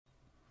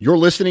You're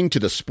listening to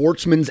the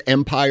Sportsman's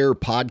Empire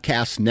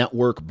Podcast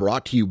Network,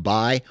 brought to you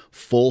by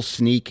Full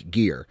Sneak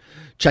Gear.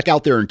 Check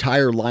out their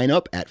entire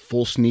lineup at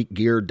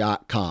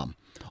fullsneakgear.com.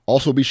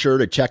 Also be sure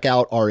to check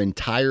out our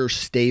entire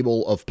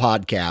stable of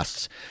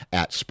podcasts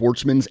at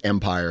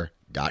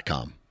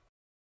sportsmansempire.com.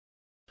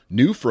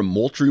 New from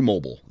Moultrie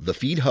Mobile, the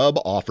Feed Hub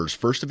offers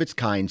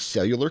first-of-its-kind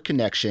cellular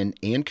connection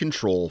and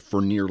control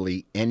for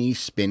nearly any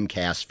spin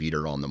cast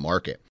feeder on the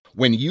market.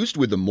 When used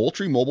with the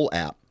Moultrie Mobile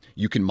app,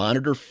 you can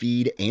monitor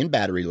feed and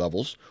battery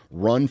levels,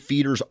 run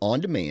feeders on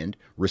demand,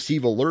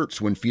 receive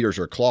alerts when feeders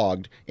are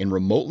clogged, and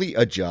remotely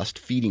adjust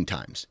feeding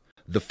times.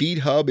 The Feed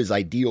Hub is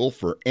ideal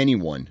for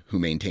anyone who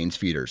maintains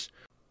feeders.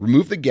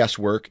 Remove the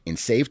guesswork and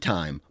save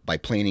time by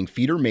planning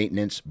feeder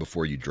maintenance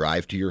before you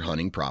drive to your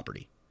hunting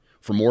property.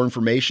 For more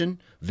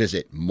information,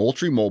 visit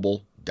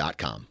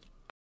MoultrieMobile.com.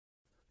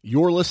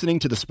 You're listening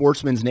to the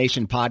Sportsman's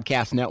Nation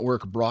Podcast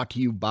Network, brought to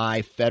you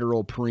by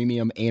Federal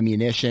Premium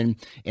Ammunition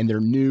and their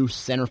new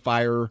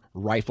centerfire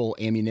rifle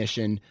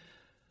ammunition,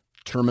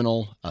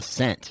 Terminal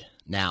Ascent.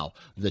 Now,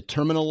 the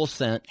Terminal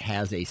Ascent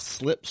has a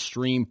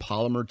slipstream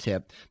polymer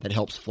tip that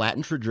helps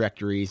flatten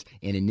trajectories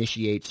and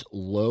initiates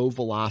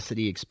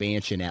low-velocity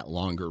expansion at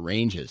longer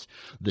ranges.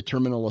 The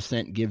Terminal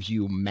Ascent gives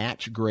you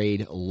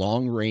match-grade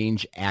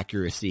long-range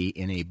accuracy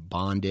in a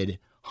bonded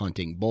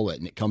hunting bullet,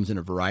 and it comes in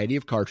a variety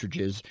of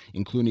cartridges,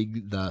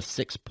 including the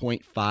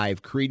 6.5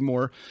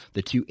 Creedmoor,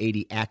 the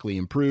 280 Ackley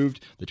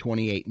Improved, the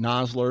 28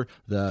 Nosler,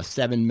 the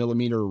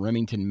 7mm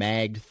Remington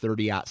Mag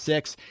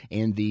 30-06,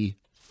 and the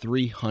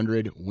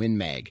 300 Win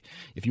Mag.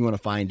 If you want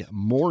to find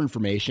more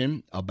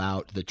information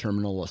about the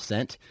Terminal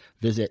Ascent,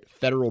 visit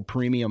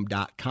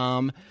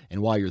federalpremium.com,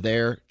 and while you're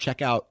there,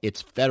 check out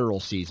It's Federal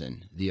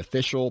Season, the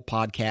official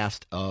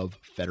podcast of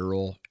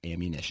Federal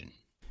Ammunition.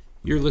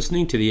 You're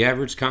listening to the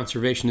Average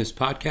Conservationist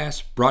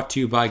Podcast, brought to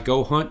you by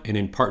Go Hunt and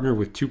in partner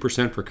with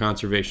 2% for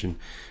Conservation.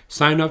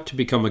 Sign up to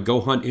become a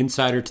Go Hunt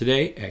Insider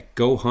today at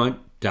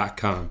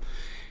gohunt.com.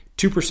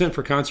 2%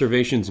 for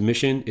Conservation's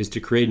mission is to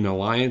create an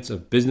alliance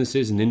of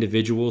businesses and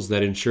individuals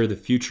that ensure the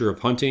future of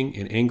hunting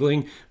and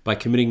angling by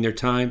committing their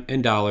time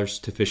and dollars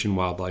to fish and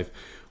wildlife.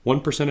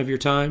 1% of your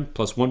time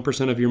plus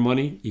 1% of your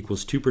money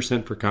equals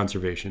 2% for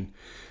conservation.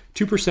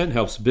 2%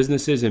 helps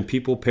businesses and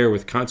people pair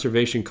with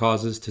conservation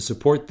causes to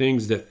support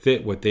things that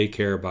fit what they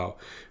care about.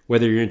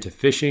 Whether you're into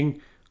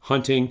fishing,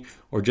 hunting,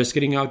 or just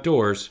getting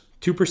outdoors,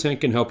 2%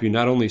 can help you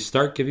not only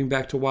start giving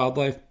back to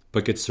wildlife,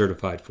 but get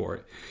certified for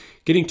it.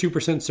 Getting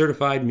 2%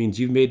 certified means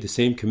you've made the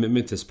same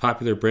commitments as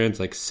popular brands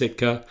like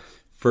Sitka,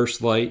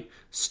 First Light,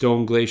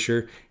 Stone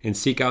Glacier, and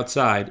Seek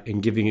Outside,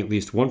 and giving at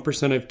least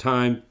 1% of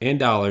time and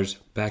dollars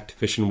back to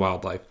fish and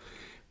wildlife.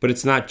 But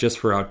it's not just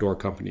for outdoor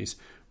companies.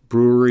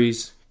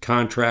 Breweries,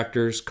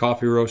 contractors,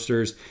 coffee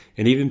roasters,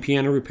 and even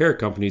piano repair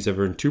companies have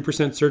earned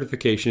 2%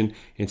 certification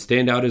and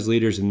stand out as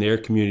leaders in their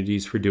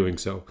communities for doing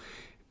so.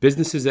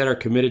 Businesses that are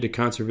committed to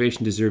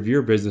conservation deserve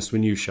your business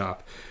when you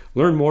shop.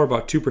 Learn more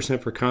about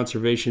 2% for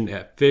Conservation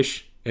at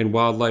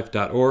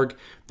fishandwildlife.org.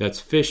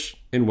 That's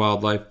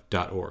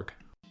fishandwildlife.org.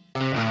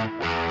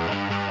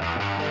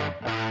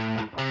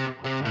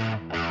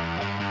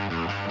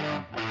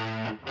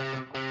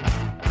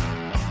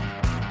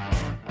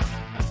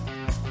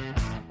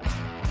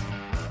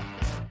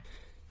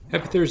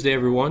 Happy Thursday,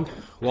 everyone.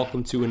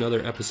 Welcome to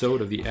another episode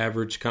of the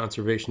Average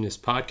Conservationist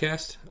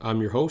Podcast.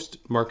 I'm your host,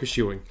 Marcus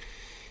Ewing.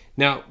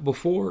 Now,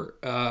 before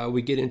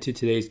we get into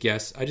today's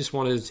guest, I just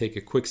wanted to take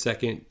a quick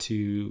second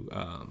to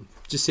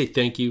just say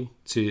thank you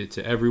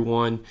to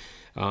everyone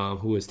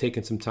who has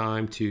taken some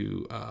time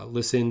to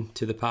listen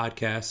to the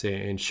podcast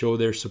and show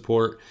their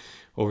support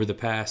over the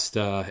past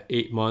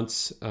 8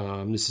 months.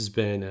 This has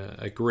been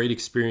a great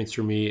experience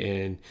for me,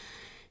 and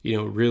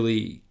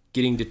really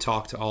getting to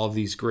talk to all of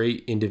these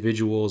great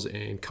individuals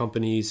and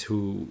companies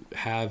who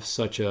have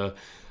such a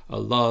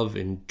love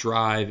and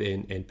drive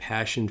and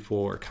passion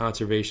for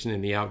conservation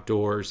and the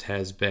outdoors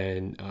has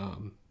been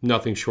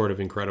nothing short of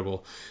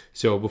incredible.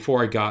 So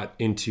before I got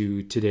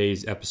into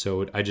today's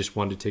episode, I just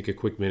wanted to take a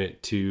quick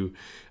minute to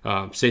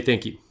say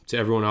thank you to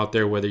everyone out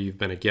there, whether you've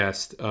been a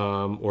guest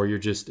or you're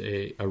just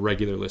a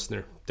regular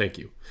listener. Thank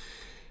you.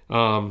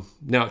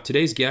 Now,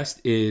 today's guest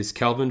is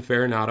Kelvin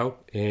Farinato,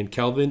 and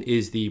Kelvin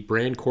is the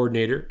brand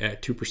coordinator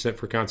at 2%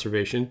 for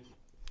Conservation.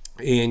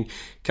 And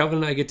Kelvin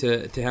and I get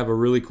to have a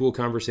really cool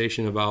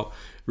conversation about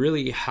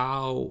really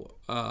how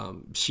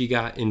she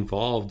got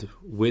involved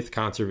with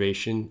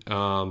conservation,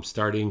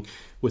 starting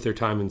with her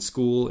time in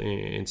school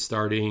and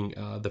starting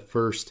the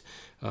first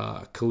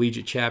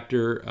collegiate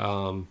chapter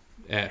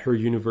at her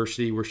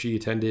university where she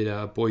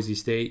attended Boise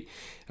State,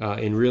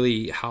 and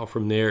really how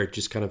from there it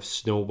just kind of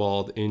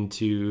snowballed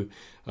into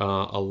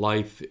a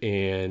life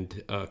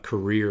and a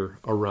career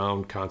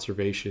around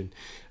conservation.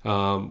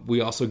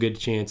 We also get a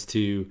chance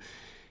to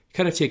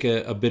kind of take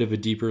a bit of a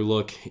deeper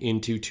look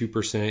into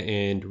 2%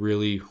 and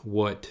really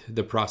what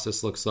the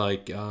process looks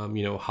like,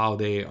 how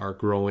they are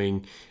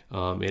growing,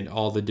 and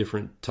all the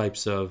different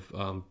types of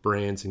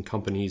brands and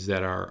companies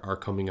that are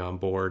coming on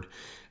board.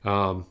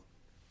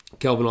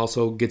 Kelvin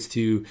also gets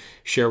to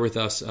share with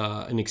us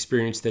an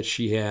experience that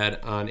she had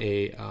on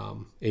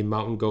a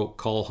mountain goat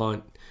call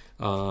hunt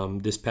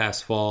this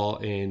past fall,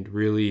 and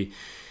really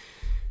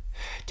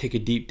take a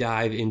deep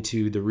dive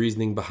into the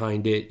reasoning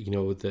behind it,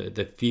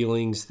 the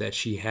feelings that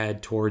she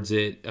had towards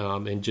it,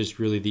 and just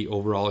really the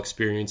overall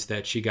experience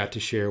that she got to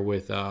share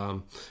with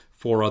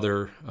 4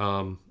 other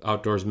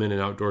outdoorsmen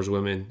and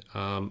outdoorswomen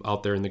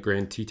out there in the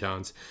Grand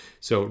Tetons.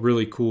 So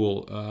really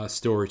cool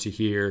story to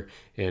hear,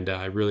 and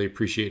I really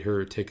appreciate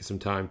her taking some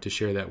time to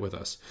share that with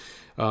us.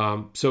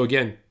 So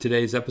again,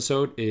 today's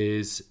episode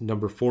is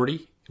number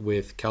 40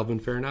 with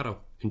Kelvin Farinato.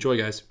 Enjoy,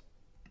 guys.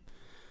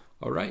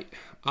 All right.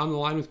 On the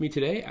line with me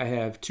today, I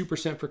have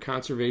 2% for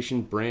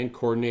Conservation brand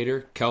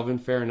coordinator, Kelvin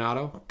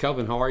Farinato.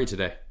 Kelvin, how are you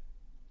today?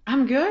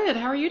 I'm good.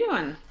 How are you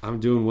doing? I'm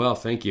doing well,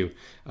 thank you.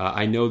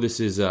 I know this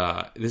is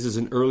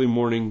an early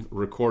morning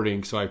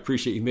recording, so I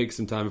appreciate you making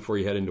some time before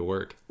you head into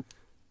work.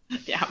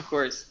 Yeah, of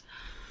course.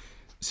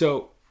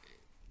 So,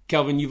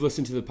 Kelvin, you've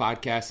listened to the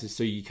podcast,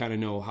 so you kind of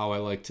know how I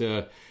like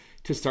to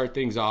start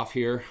things off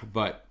here.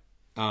 But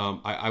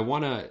I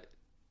want to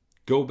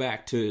go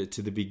back to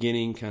the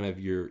beginning, kind of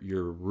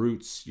your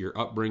roots, your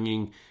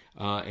upbringing,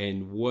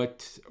 and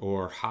what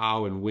or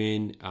how and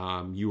when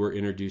you were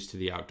introduced to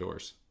the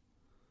outdoors.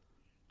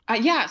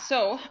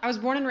 So I was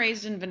born and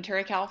raised in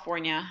Ventura,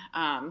 California.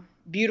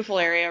 Beautiful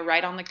area,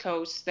 right on the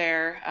coast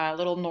there, a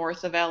little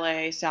north of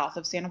LA, south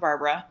of Santa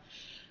Barbara,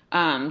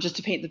 just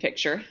to paint the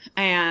picture.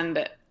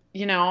 And,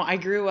 I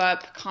grew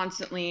up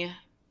constantly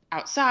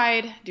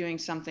outside doing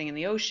something in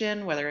the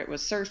ocean, whether it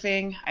was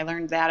surfing. I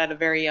learned that at a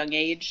very young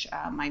age.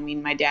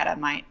 My dad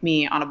had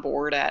me on a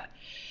board at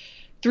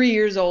 3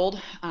 years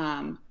old.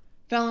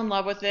 Fell in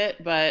love with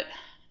it, but,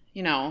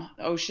 the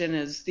ocean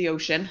is the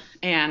ocean.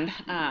 And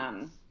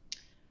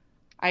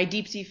I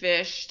deep sea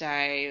fished.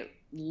 I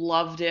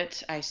loved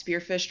it. I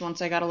spearfished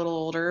once I got a little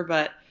older,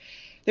 but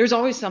there's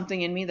always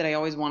something in me that I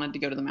always wanted to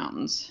go to the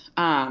mountains.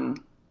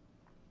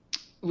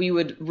 We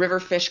would river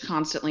fish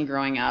constantly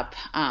growing up.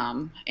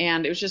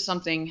 And it was just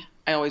something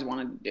I always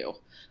wanted to do.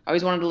 I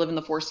always wanted to live in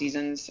the 4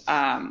 seasons.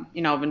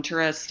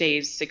 Ventura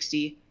stays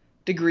 60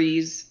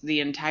 degrees the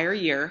entire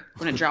year.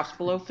 When it drops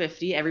below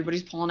 50,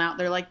 everybody's pulling out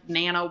their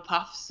nano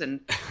puffs and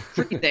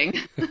freezing.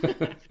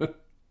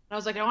 I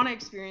was like, I want to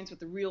experience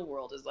what the real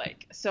world is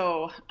like.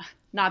 So,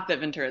 not that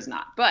Ventura is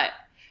not, but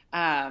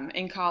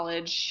in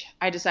college,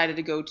 I decided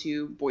to go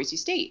to Boise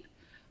State.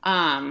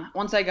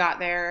 Once I got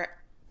there,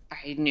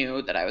 I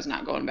knew that I was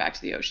not going back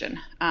to the ocean.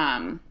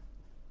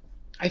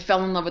 I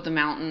fell in love with the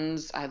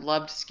mountains. I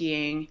loved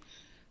skiing.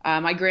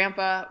 My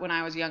grandpa, when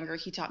I was younger,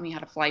 he taught me how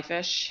to fly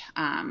fish.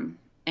 And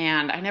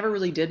I never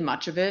really did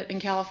much of it in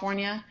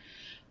California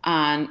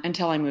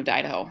until I moved to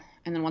Idaho.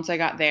 And then once I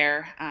got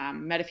there,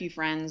 met a few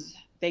friends.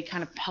 They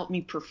kind of helped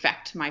me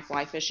perfect my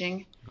fly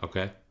fishing.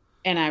 Okay.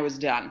 And I was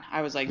done.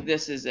 I was like,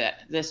 this is it.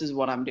 This is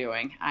what I'm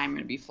doing. I'm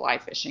going to be fly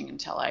fishing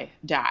until I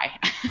die.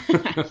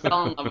 I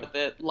fell in love with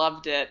it,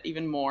 loved it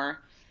even more.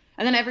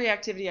 And then every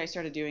activity I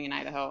started doing in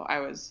Idaho,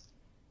 I was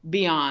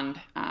beyond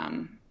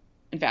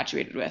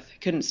infatuated with.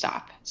 Couldn't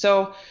stop.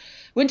 So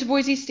went to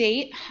Boise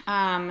State.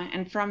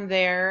 And from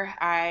there,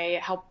 I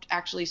helped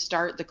actually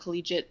start the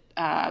Collegiate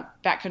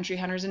Backcountry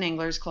Hunters and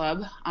Anglers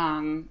Club.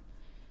 And,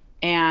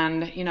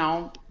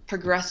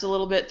 progressed a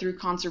little bit through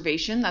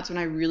conservation. That's when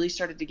I really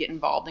started to get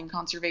involved in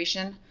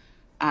conservation,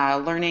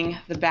 learning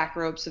the back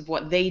ropes of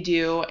what they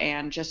do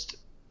and just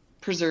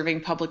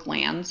preserving public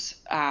lands.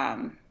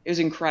 It was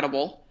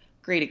incredible.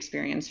 Great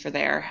experience for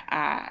there.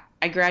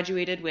 I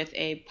graduated with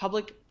a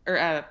public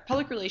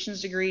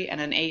relations degree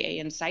and an AA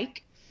in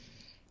psych.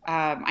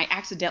 I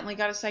accidentally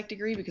got a psych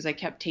degree because I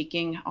kept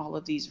taking all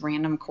of these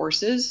random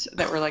courses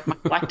that were like my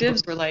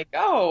electives were like,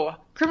 oh,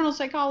 criminal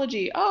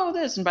psychology, oh,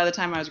 this. And by the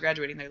time I was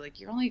graduating, they're like,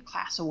 you're only a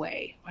class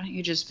away. Why don't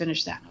you just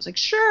finish that? And I was like,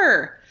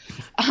 sure.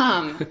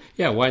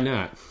 Yeah, why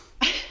not?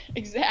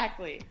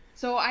 Exactly.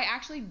 So I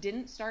actually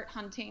didn't start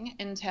hunting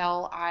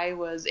until I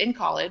was in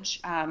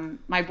college.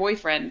 My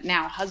boyfriend,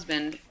 now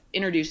husband,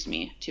 introduced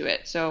me to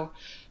it. So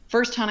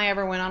first hunt I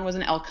ever went on was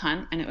an elk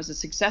hunt, and it was a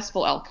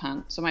successful elk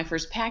hunt. So my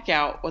first pack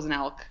out was an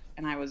elk,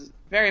 and I was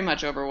very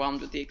much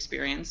overwhelmed with the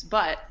experience.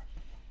 But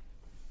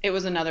it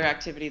was another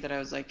activity that I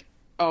was like,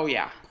 oh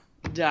yeah,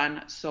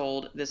 done,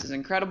 sold. This is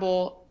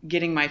incredible.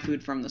 Getting my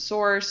food from the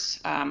source.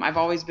 I've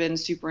always been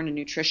super into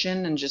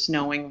nutrition and just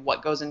knowing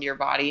what goes into your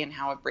body and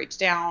how it breaks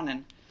down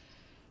and,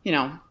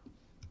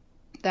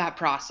 that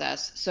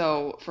process.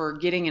 So for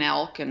getting an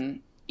elk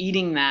and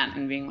eating that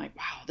and being like,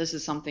 wow, this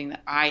is something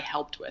that I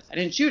helped with. I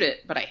didn't shoot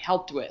it, but I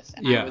helped with,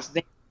 and I was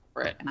there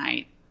for it, and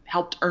I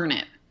helped earn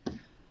it.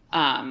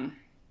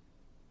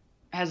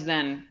 Has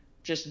then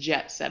just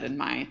jet set in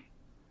my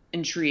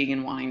intrigue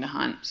in wanting to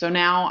hunt. So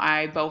now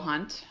I bow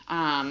hunt,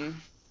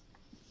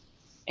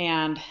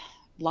 and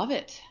love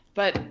it.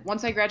 But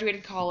once I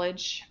graduated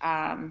college,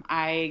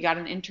 I got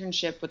an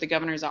internship with the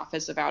Governor's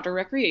Office of Outdoor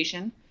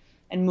Recreation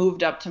and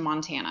moved up to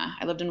Montana.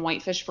 I lived in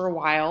Whitefish for a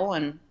while,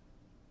 and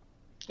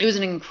it was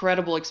an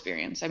incredible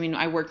experience. I mean,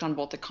 I worked on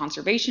both the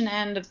conservation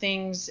end of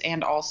things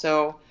and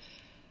also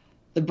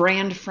the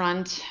brand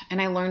front,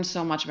 and I learned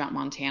so much about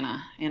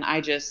Montana. And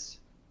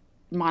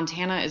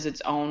Montana is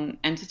its own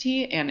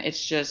entity, and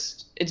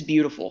it's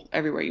beautiful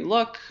everywhere you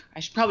look.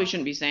 Probably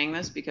shouldn't be saying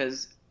this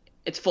because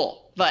it's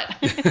full, but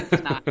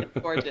it's not. It's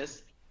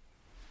gorgeous.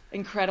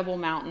 Incredible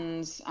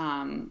mountains.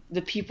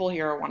 The people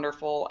here are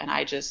wonderful, and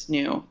I just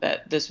knew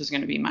that this was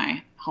going to be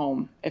my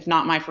home, if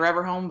not my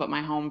forever home, but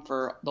my home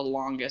for the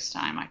longest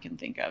time I can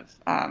think of.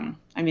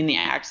 The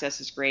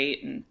access is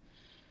great. And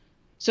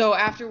so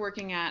after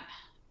working at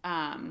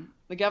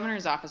the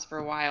governor's office for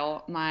a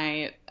while,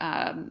 my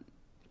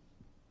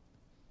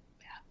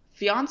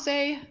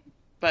fiance,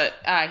 but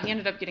he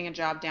ended up getting a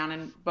job down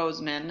in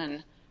Bozeman,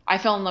 and I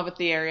fell in love with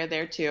the area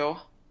there too.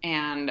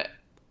 And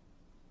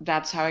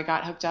that's how I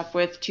got hooked up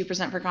with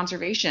 2% for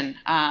Conservation.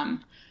 I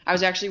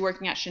was actually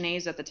working at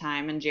Cheney's at the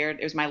time, and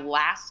it was my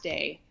last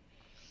day.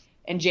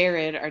 And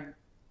Jared, our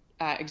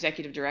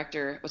executive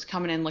director, was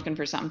coming in looking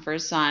for something for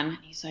his son.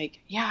 He's like,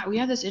 yeah, we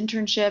have this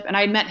internship. And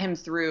I had met him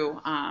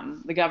through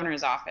the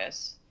governor's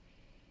office.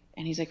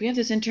 And he's like, we have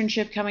this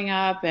internship coming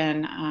up,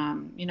 and,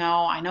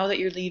 I know that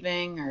you're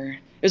leaving. It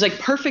was like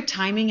perfect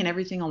timing and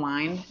everything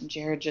aligned. And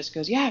Jared just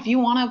goes, yeah, if you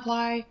want to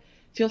apply,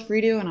 feel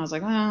free to. And I was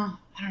like, well,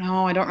 I don't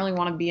know. I don't really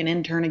want to be an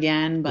intern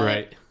again,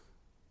 but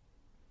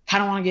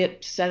kind of want to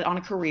get set on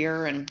a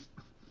career. And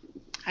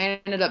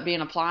I ended up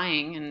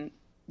applying and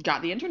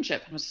got the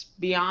internship. I was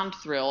beyond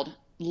thrilled.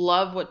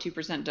 Love what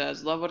 2%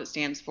 does. Love what it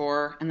stands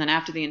for. And then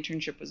after the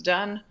internship was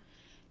done,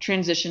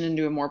 transitioned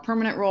into a more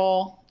permanent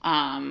role.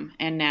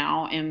 And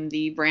now am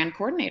the brand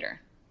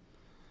coordinator.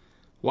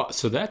 Wow.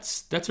 So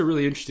that's a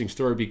really interesting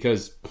story,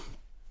 because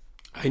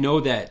I know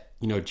that,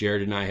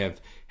 Jared and I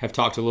have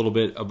talked a little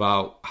bit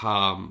about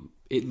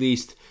at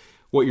least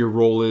what your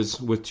role is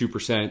with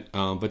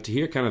 2%. But to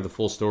hear kind of the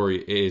full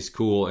story is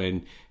cool.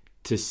 And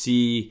to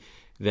see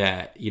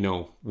that,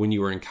 when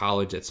you were in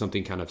college, that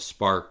something kind of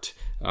sparked,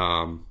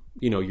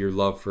 your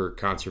love for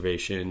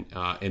conservation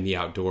and the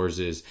outdoors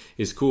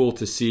is cool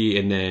to see.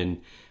 And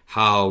then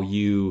how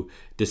you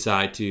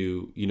decide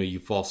to, you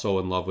fall so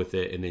in love with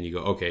it, and then you go,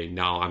 okay,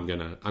 now I'm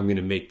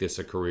gonna make this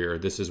a career.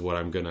 This is what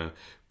I'm gonna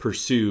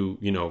pursue,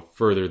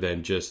 further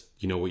than just,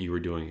 what you were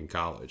doing in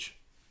college.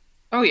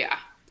 Oh yeah.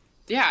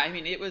 Yeah.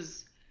 It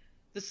was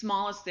the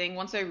smallest thing.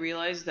 Once I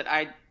realized that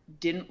I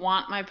didn't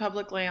want my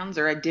public lands,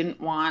 or I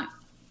didn't want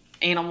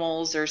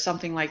animals or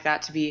something like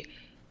that to be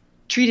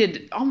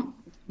treated,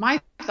 my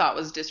thought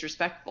was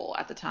disrespectful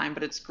at the time,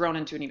 but it's grown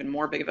into an even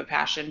more big of a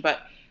passion. But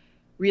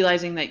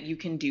realizing that you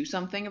can do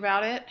something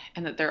about it,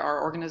 and that there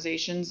are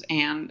organizations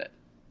and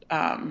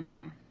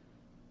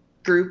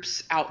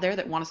groups out there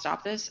that want to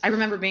stop this. I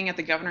remember being at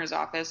the governor's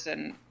office,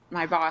 and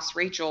my boss,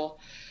 Rachel,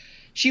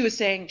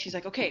 she's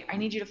like, okay, I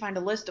need you to find a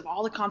list of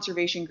all the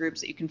conservation groups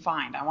that you can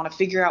find. I want to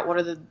figure out what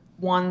are the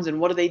ones and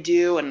what do they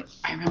do. And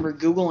I remember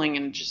Googling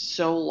and just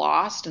so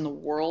lost in the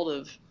world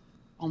of,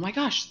 oh my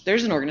gosh,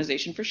 there's an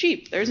organization for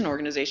sheep. There's an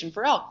organization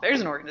for elk. There's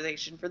an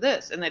organization for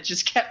this. And it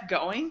just kept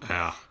going.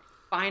 Yeah.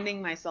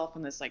 Finding myself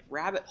in this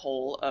rabbit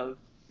hole of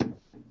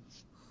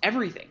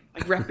everything,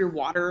 like Rep Your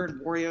Water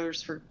and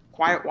Warriors for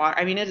Quiet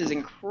Water. It is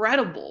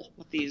incredible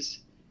what these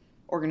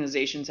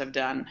organizations have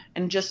done,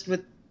 and just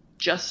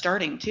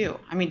starting too.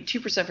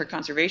 2% for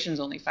Conservation is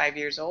only 5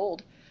 years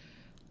old,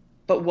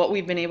 but what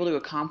we've been able to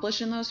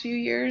accomplish in those few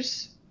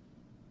years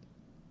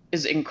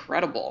is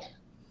incredible.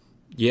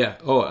 Yeah.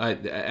 Oh,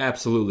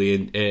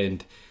 absolutely.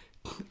 And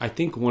I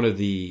think one of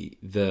the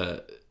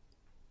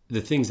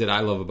things that I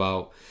love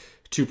about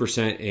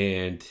 2%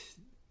 and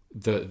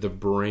the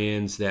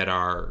brands that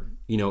are,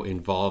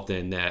 involved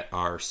in that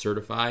are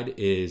certified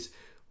is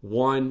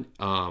one,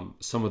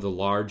 some of the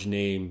large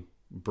name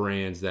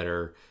brands that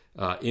are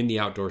in the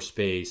outdoor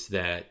space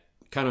that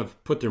kind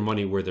of put their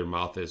money where their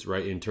mouth is,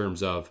 right? In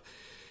terms of,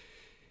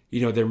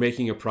 they're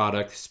making a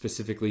product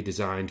specifically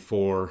designed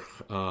for,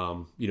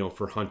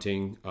 for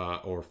hunting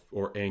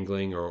or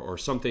angling or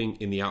something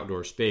in the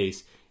outdoor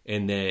space.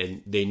 And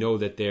then they know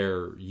that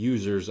their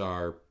users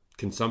are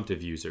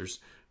consumptive users,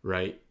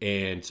 right?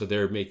 And so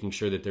they're making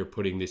sure that they're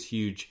putting this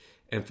huge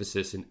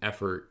emphasis and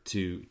effort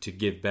to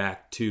give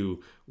back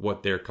to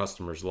what their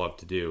customers love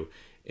to do.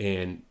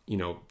 And,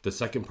 the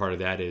second part of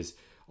that is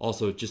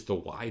also just the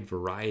wide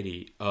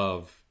variety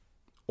of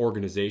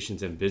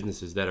organizations and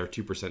businesses that are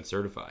 2%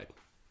 certified.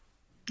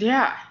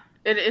 Yeah.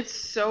 It's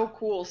so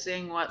cool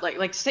seeing what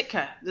like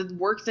Sitka, the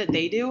work that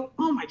they do.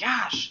 Oh my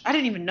gosh, I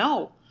didn't even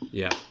know.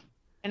 Yeah.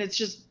 And it's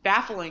just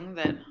baffling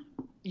that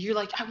you're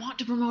like, I want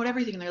to promote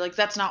everything. And they're like,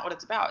 that's not what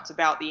it's about. It's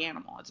about the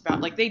animal. It's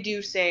about, they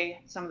do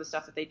say some of the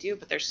stuff that they do,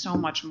 but there's so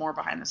much more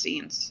behind the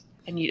scenes.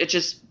 And it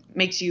just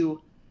makes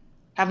you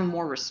have a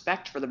more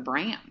respect for the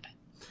brand.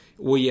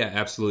 Well, yeah,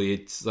 absolutely.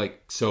 It's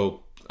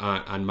so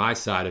on my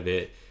side of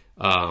it,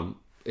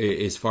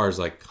 as far as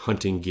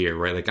hunting gear,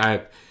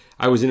 right?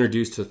 I was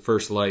introduced to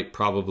First Light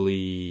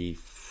probably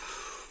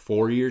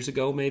 4 years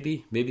ago,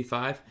 maybe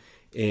 5.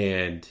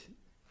 And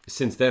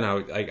since then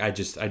I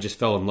just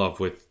fell in love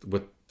with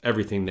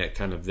everything that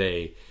kind of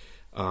they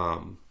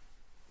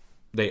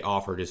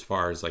offered as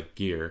far as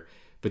gear.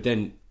 But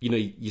then,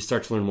 you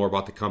start to learn more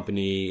about the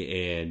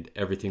company and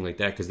everything like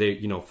that, because they,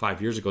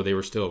 5 years ago, they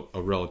were still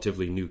a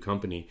relatively new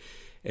company.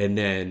 And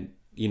then,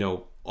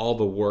 all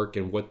the work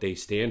and what they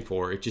stand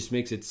for, it just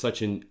makes it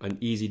such an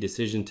easy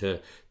decision to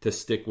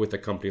stick with a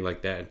company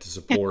like that and to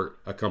support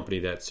a company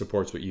that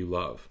supports what you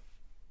love.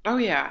 Oh,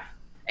 yeah.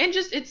 And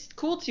just, it's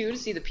cool too to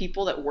see the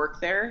people that work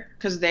there,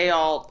 because they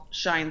all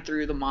shine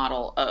through the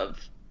model of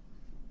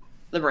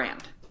the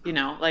brand,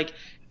 like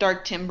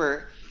Dark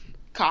Timber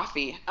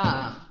Coffee.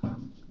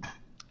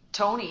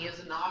 Tony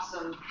is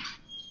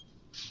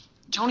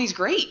Tony's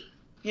great,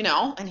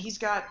 and he's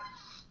got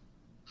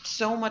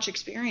so much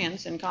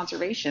experience in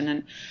conservation,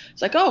 and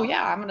it's like, oh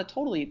yeah, I'm going to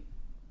totally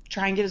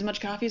try and get as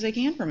much coffee as I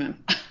can from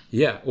him.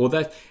 Yeah. Well,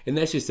 that's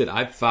just it.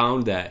 I've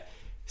found that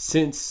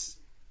since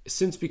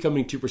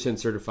becoming 2%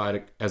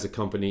 certified as a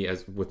company,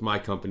 as with my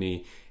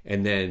company,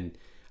 and then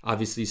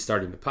obviously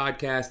starting the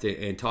podcast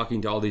and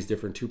talking to all these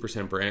different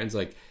 2% brands,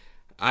 like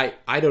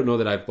I don't know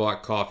that I've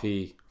bought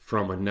coffee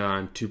from a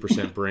non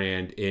 2%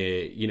 brand,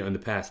 in the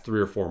past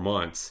 3 or 4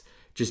 months,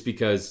 just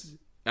because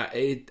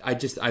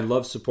I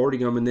love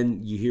supporting them. And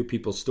then you hear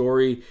people's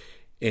story,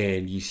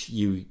 and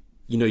you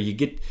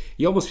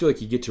almost feel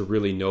like you get to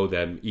really know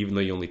them, even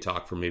though you only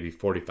talk for maybe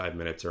 45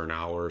 minutes or an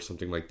hour or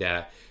something like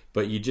that.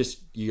 But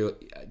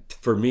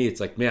for me, it's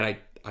like, man,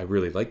 I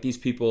really like these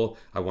people.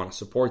 I want to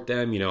support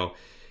them,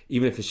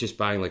 even if it's just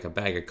buying like a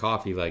bag of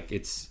coffee, like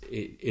it's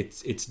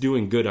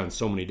doing good on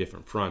so many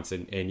different fronts.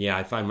 And yeah,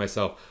 I find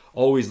myself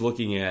always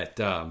looking at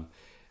the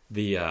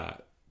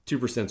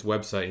 2%'s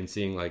website and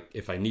seeing, like,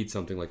 if I need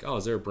something, like, oh,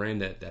 is there a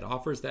brand that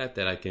offers that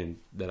I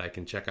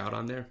can check out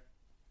on there?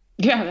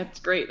 Yeah, that's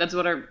great. That's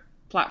what our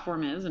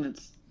platform is, and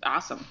it's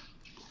awesome.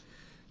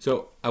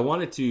 So I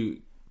wanted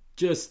to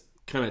just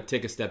kind of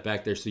take a step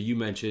back there. So you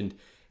mentioned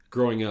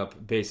growing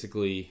up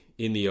basically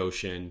in the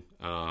ocean,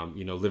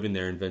 living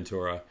there in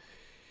Ventura.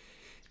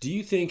 Do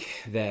you think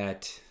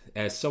that,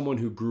 as someone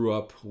who grew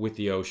up with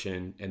the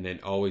ocean and then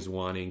always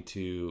wanting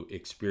to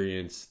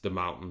experience the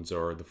mountains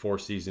or the Four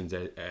Seasons,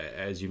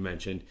 as you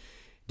mentioned,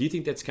 do you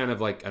think that's kind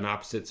of like an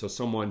opposite? So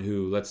someone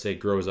who, let's say,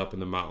 grows up in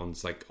the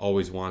mountains, like,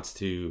 always wants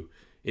to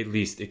at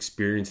least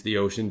experience the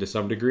ocean to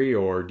some degree?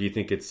 Or do you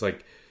think it's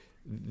like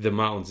the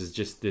mountains is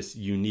just this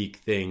unique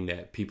thing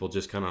that people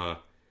just kind of,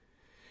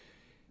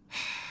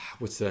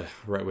 what's the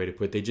right way to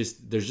put it?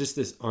 There's just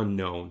this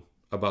unknown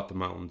about the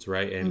mountains,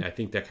 right? And I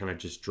think that kind of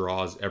just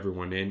draws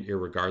everyone in,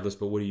 irregardless.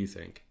 But what do you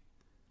think?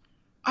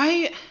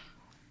 I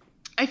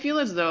feel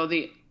as though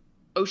the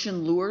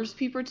ocean lures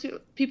people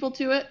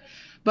to it,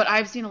 but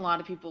I've seen a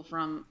lot of people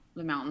from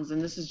the mountains, and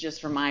this is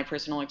just from my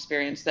personal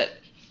experience, that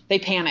they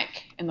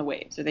panic in the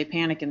waves, or they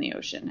panic in the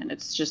ocean, and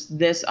it's just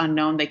this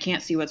unknown. They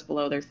can't see what's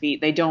below their feet.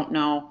 They don't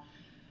know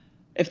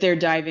if they're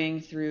diving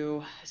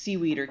through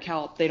seaweed or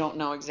kelp. They don't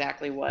know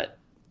exactly what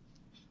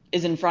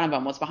is in front of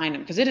them, what's behind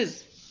them, because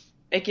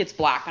it gets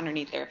black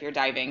underneath there if you're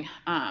diving,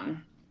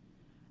 and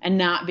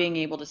not being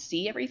able to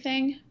see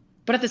everything.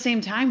 But at the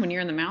same time, when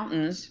you're in the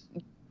mountains,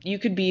 you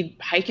could be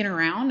hiking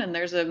around and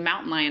there's a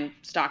mountain lion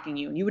stalking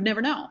you, and you would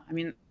never know. I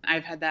mean,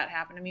 I've had that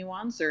happen to me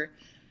once, or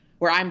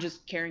where I'm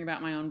just caring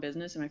about my own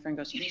business and my friend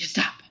goes, you need to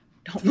stop.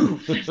 Don't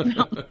move. There's a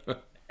mountain there.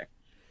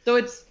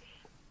 So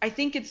I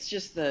think it's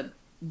just the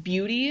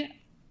beauty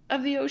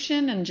of the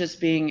ocean and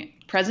just being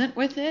present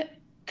with it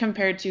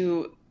compared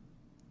to,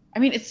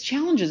 it's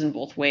challenges in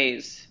both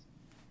ways.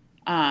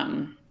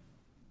 And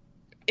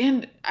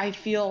I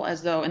feel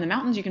as though in the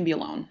mountains you can be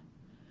alone.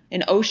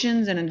 In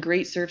oceans and in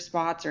great surf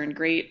spots or in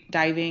great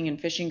diving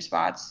and fishing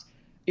spots,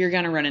 you're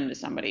going to run into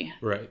somebody.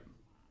 Right.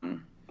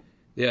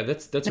 Yeah,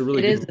 that's a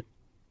really good...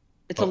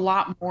 It's a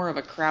lot more of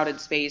a crowded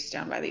space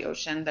down by the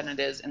ocean than it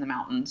is in the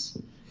mountains.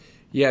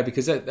 Yeah,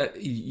 because that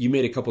you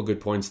made a couple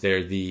good points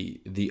there.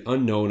 The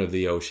unknown of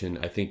the ocean,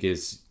 I think,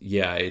 is,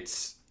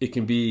 it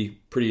can be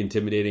pretty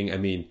intimidating. I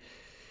mean,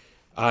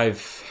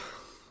 I've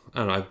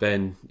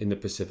been in the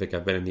Pacific,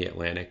 I've been in the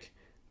Atlantic,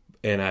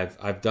 and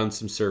I've done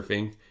some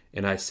surfing,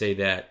 and I say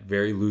that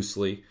very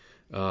loosely.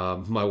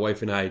 My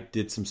wife and I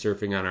did some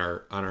surfing on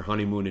our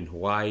honeymoon in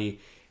Hawaii,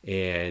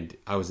 and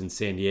I was in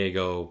San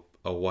Diego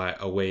a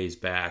ways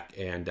back,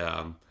 and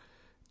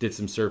did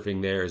some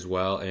surfing there as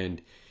well.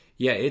 And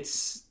yeah,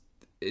 it's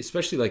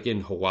especially like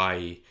in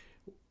Hawaii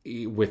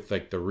with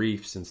like the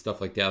reefs and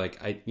stuff like that.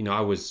 Like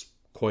I was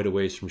quite a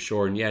ways from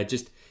shore, and yeah,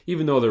 just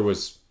even though there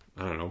was,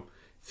 I don't know,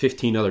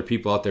 15 other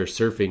people out there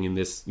surfing in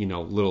this,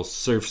 little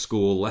surf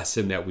school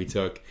lesson that we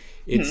took,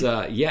 it's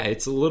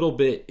it's a little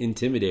bit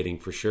intimidating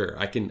for sure.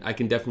 I can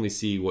definitely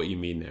see what you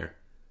mean there.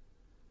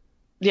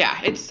 Yeah,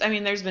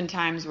 there's been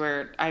times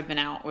where I've been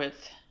out with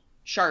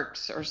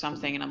sharks or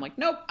something, and I'm like,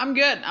 nope, I'm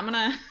good. I'm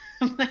gonna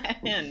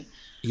head in.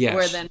 Yeah.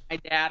 Where then my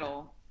dad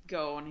will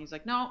go, and he's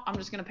like, no, I'm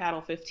just gonna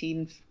paddle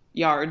 15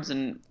 yards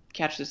and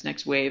catch this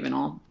next wave, and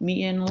I'll meet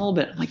you in a little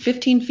bit. I'm like,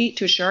 15 feet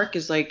to a shark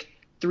is like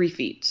 3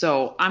 feet,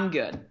 so I'm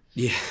good.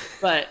 Yeah.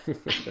 But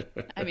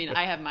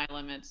I have my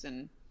limits,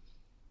 and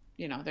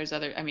there's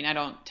other, I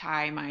don't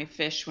tie my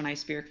fish when I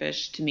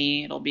spearfish. To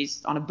me, it'll be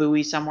on a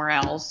buoy somewhere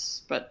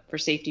else, but for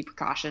safety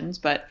precautions.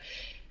 But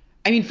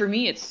I mean, for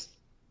me, it's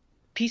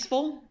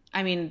peaceful.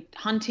 I mean,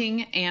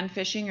 hunting and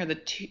fishing are the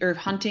two, or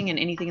hunting and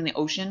anything in the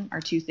ocean are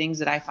two things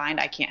that I find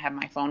I can't have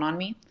my phone on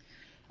me.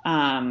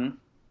 I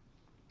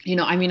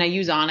mean, I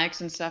use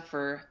Onyx and stuff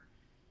for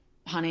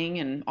hunting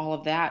and all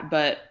of that,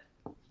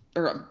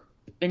 or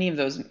any of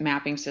those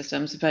mapping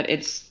systems, but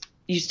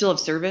you still have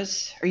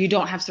service, or you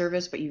don't have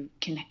service, but you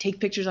can take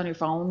pictures on your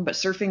phone. But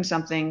surfing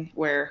something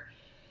where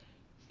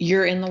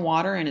you're in the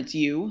water and it's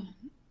you,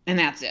 and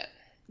that's it.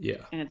 Yeah.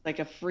 And it's like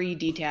a free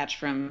detach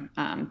from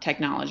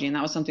technology. And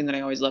that was something that I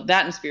always loved.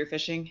 That and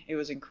spearfishing, it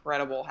was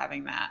incredible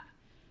having that.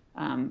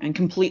 And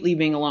completely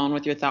being alone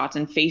with your thoughts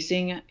and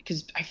facing,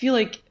 because I feel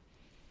like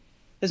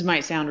this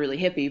might sound really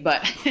hippie,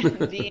 but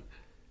being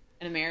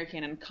an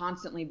American and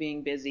constantly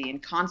being busy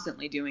and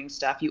constantly doing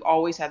stuff, you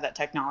always have that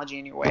technology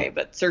in your way.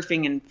 But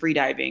surfing and free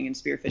diving and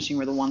spearfishing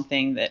were the one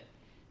thing that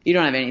you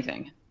don't have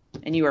anything.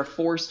 And you are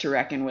forced to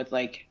reckon with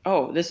like,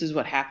 oh, this is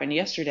what happened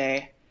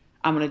yesterday.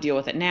 I'm going to deal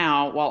with it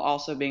now, while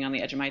also being on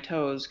the edge of my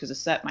toes because a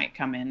set might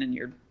come in and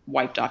you're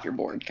wiped off your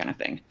board, kind of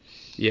thing.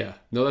 Yeah,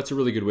 no, that's a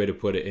really good way to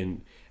put it.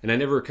 And I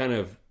never kind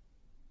of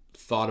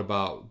thought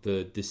about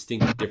the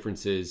distinct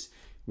differences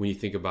when you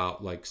think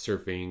about like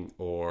surfing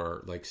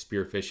or like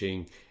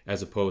spearfishing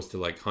as opposed to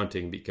like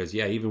hunting, because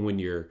even when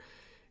you're,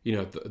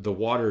 the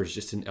water is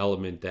just an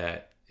element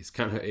that is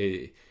kind of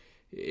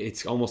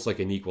it's almost like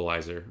an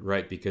equalizer,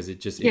 right? Because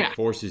it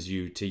forces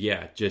you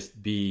to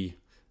just be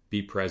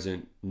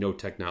present, no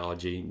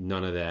technology,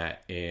 none of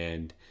that.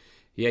 And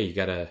you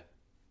got to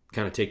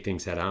kind of take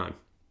things head on.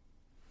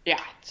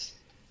 Yeah,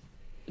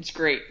 it's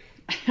great.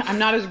 I'm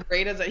not as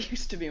great as I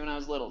used to be when I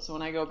was little. So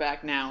when I go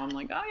back now, I'm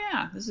like, oh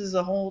yeah, this is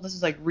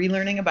like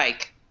relearning a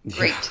bike.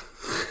 Great.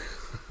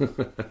 Yeah.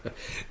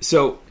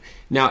 So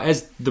now,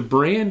 as the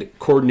brand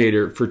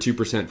coordinator for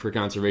 2% for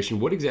Conservation,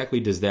 what exactly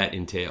does that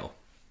entail?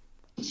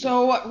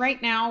 So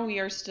right now we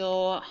are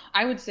still,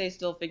 I would say,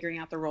 still figuring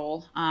out the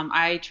role.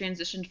 I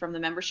transitioned from the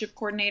membership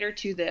coordinator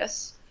to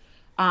this,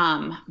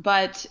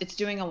 but it's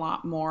doing a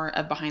lot more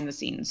of behind the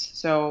scenes.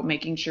 So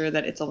making sure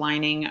that it's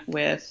aligning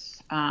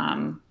with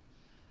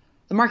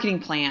the marketing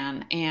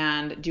plan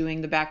and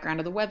doing the background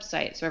of the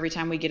website. So every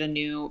time we get a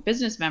new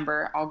business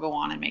member, I'll go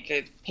on and make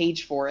a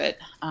page for it.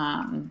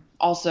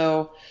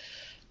 Also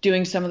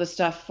doing some of the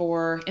stuff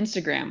for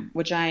Instagram,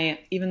 which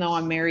even though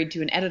I'm married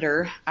to an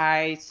editor,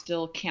 I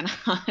still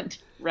cannot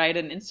write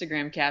an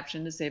Instagram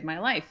caption to save my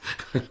life.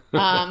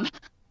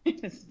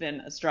 It's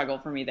been a struggle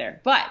for me there,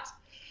 but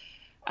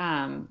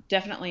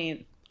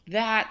definitely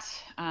that,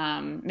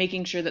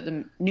 making sure that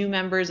the new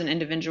members and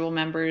individual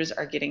members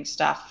are getting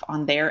stuff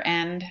on their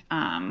end.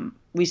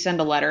 We send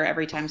a letter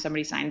every time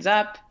somebody signs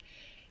up,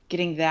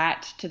 getting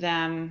that to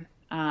them.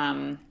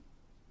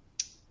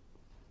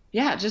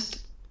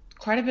 Just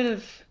quite a bit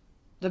of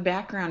the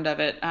background of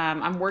it.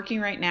 I'm working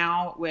right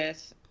now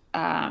with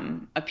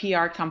a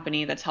PR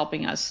company that's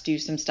helping us do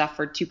some stuff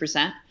for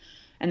 2%,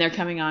 and they're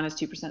coming on as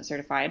 2%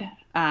 certified.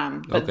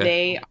 But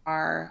they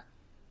are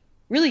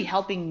really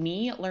helping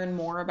me learn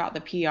more about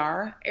the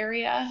PR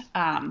area,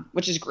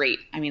 which is great.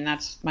 I mean,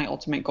 that's my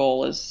ultimate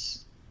goal,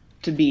 is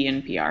to be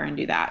in PR and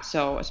do that.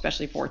 So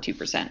especially for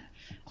 2%,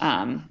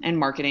 and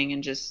marketing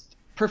and just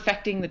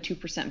perfecting the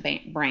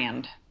 2%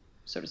 brand,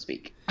 so to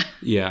speak.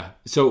 Yeah.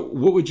 So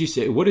what would you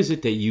say, what is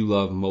it that you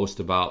love most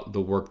about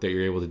the work that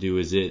you're able to do?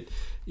 Is it,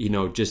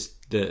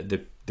 just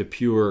the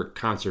pure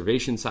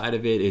conservation side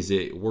of it? Is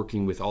it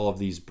working with all of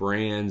these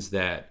brands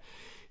that,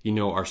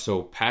 are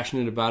so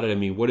passionate about it? I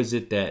mean, what is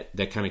it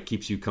that kind of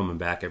keeps you coming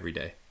back every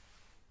day?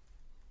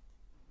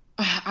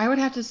 I would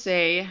have to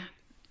say,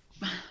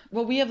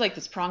 well, we have like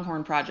this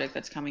pronghorn project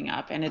that's coming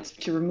up, and it's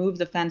to remove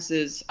the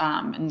fences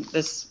in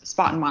this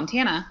spot in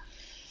Montana.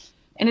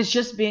 And it's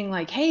just being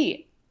like,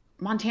 hey,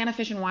 Montana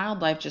Fish and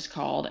Wildlife just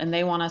called and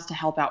they want us to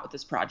help out with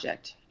this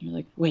project. And you're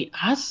like, wait,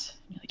 us?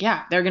 And you're like,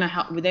 yeah, they're going to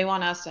help. They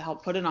want us to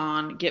help put it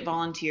on, get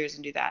volunteers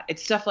and do that.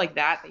 It's stuff like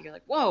that you're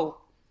like, whoa,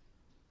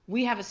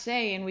 we have a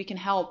say and we can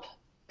help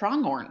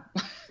pronghorn.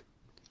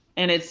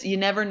 And you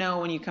never know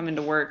when you come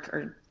into work,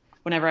 or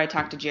whenever I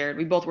talk to Jared,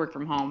 we both work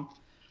from home,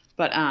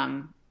 but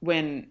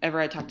whenever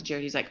I talk to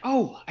Jared, he's like,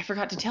 oh, I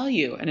forgot to tell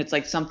you. And it's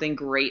like something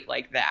great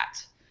like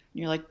that. And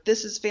you're like,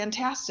 this is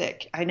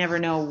fantastic. I never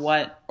know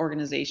what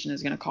organization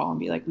is going to call and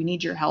be like, we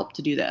need your help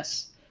to do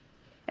this.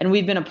 And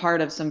we've been a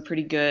part of some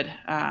pretty good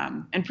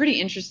and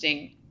pretty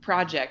interesting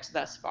projects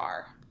thus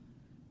far.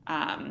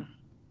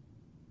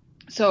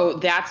 So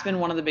that's been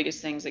one of the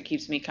biggest things that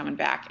keeps me coming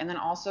back. And then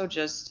also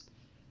just,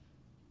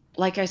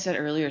 like I said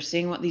earlier,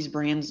 seeing what these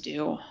brands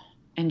do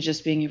and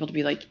just being able to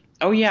be like,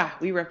 oh yeah,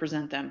 we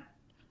represent them,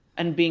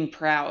 and being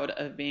proud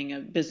of being a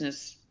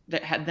business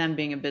that had them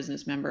being a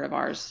business member of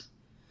ours.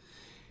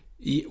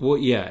 Well,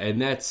 yeah. And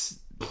that's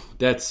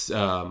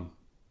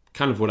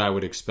kind of what I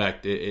would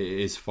expect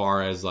as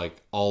far as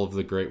like all of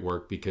the great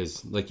work,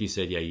 because like you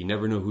said, you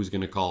never know who's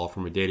going to call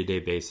from a day-to-day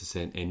basis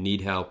and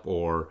need help,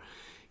 or,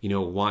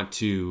 want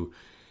to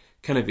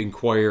kind of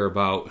inquire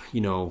about,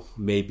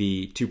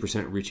 maybe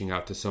 2% reaching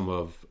out to some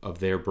of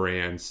their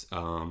brands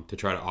to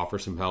try to offer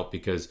some help,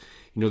 because,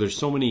 there's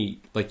so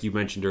many, like you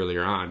mentioned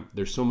earlier on,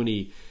 there's so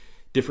many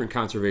different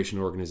conservation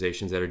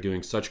organizations that are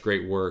doing such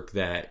great work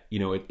that,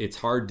 it's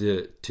hard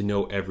to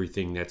know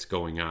everything that's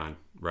going on,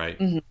 right?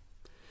 Mm-hmm.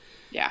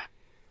 Yeah.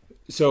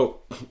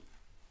 So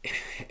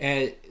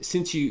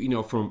since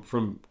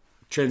from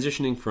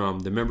transitioning from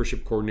the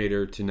membership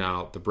coordinator to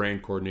now the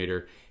brand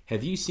coordinator,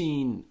 have you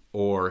seen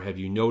or have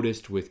you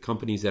noticed with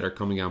companies that are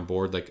coming on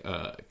board, like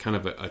kind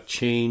of a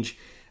change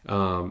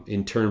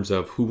in terms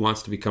of who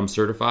wants to become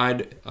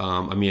certified?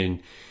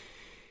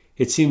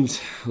 It seems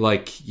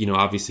like,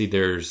 obviously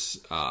there's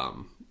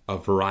a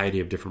variety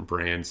of different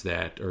brands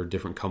or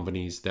different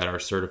companies that are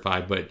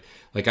certified, but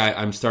like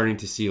I'm starting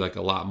to see like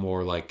a lot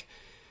more like,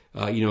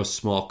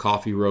 small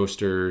coffee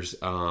roasters,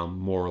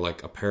 more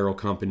like apparel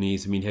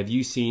companies. Have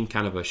you seen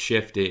kind of a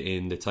shift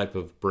in the type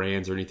of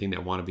brands or anything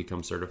that want to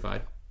become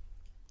certified?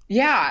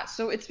 Yeah,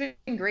 so it's been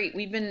great.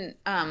 We've been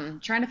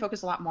trying to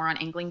focus a lot more on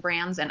angling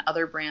brands and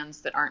other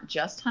brands that aren't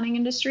just hunting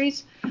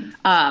industries,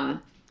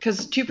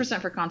 because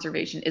 2% for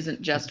conservation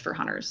isn't just for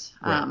hunters.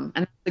 Right. And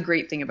that's the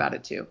great thing about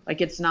it too.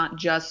 Like, it's not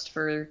just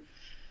for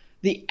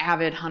the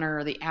avid hunter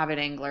or the avid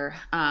angler.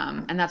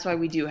 And that's why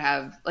we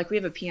have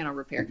a piano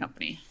repair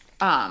company.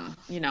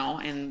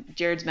 And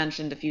Jared's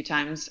mentioned a few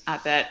times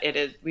that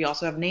we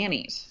also have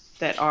nannies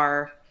that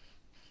are,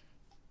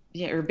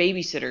 or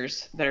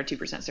babysitters that are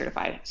 2%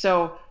 certified.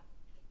 So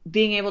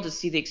being able to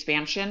see the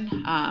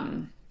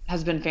expansion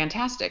has been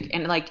fantastic.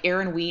 And like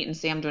Aaron Wheat and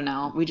Sam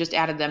Donnell, we just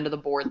added them to the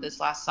board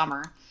this last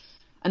summer,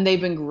 and they've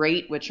been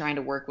great with trying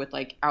to work with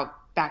like out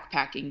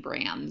backpacking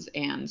brands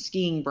and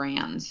skiing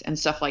brands and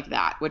stuff like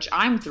that, which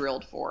I'm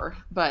thrilled for.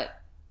 But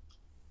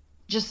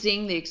just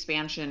seeing the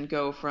expansion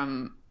go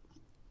from,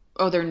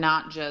 they're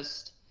not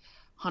just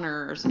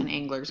hunters and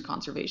anglers,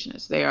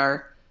 conservationists. They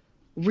are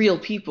real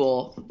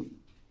people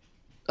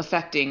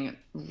affecting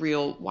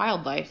real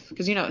wildlife.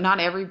 Because, not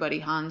everybody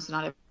hunts,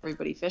 not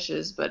everybody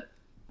fishes, but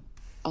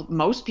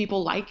most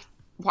people like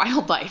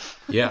wildlife.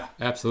 Yeah,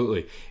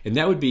 absolutely. And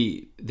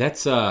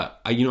that's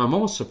I'm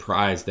almost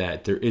surprised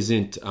that there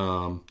isn't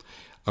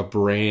a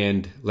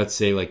brand, let's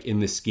say like in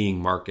the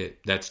skiing market,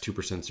 that's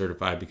 2%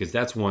 certified, because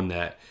that's one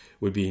that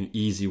would be an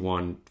easy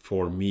one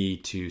for me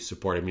to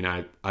support.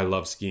 I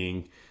love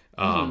skiing.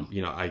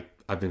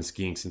 I've been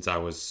skiing since I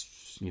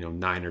was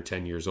 9 or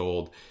 10 years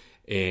old,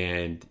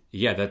 and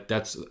yeah,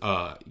 that's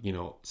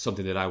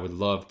something that I would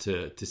love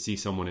to see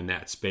someone in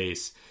that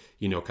space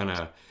kind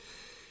of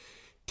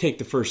take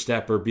the first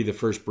step or be the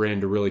first brand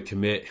to really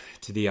commit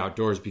to the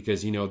outdoors,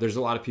 because there's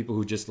a lot of people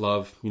who just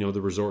love the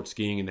resort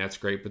skiing, and that's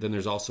great, but then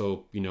there's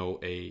also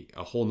a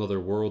whole nother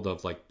world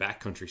of like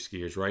backcountry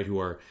skiers, right, who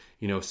are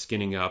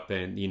skinning up,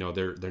 and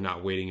they're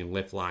not waiting in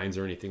lift lines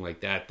or anything like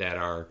that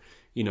are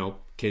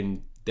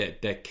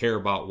that care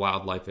about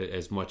wildlife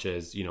as much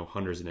as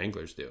hunters and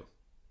anglers do.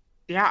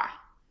 Yeah,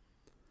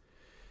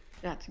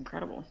 it's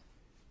incredible.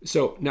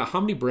 So now, how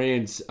many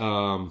brands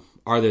are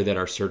there that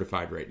are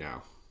certified right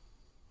now?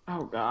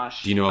 Oh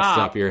gosh. Do you know off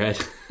the top of your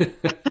head?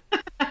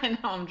 I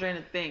know, I'm trying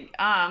to think.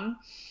 I'm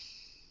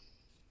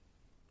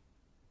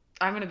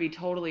going to be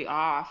totally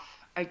off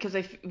because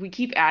we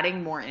keep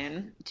adding more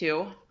in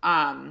too.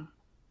 I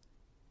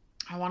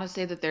want to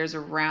say that there's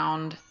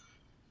around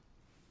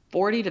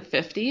 40 to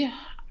 50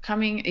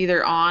 coming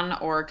either on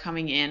or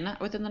coming in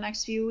within the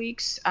next few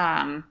weeks.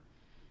 And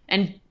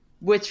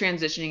with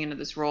transitioning into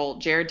this role,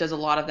 Jared does a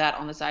lot of that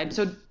on the side.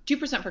 So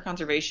 2% for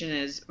conservation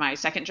is my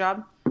second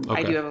job.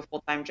 Okay. I do have a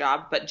full-time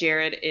job, but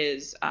Jared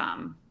is,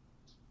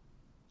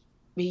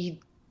 he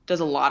does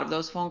a lot of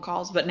those phone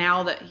calls. But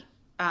now that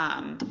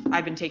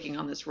I've been taking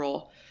on this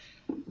role,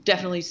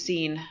 definitely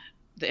seen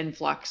the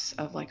influx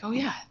of like, oh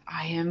yeah,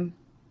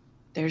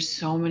 there's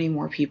so many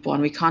more people.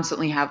 And we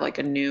constantly have like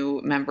a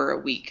new member a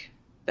week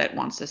that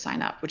wants to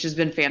sign up, which has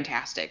been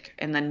fantastic.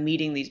 And then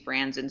meeting these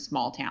brands in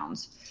small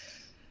towns.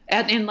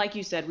 And like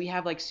you said, we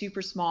have like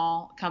super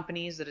small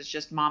companies that is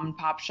just mom and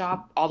pop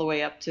shop, all the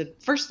way up to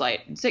First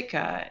Light and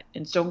Sitka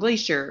and Stone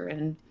Glacier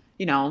and,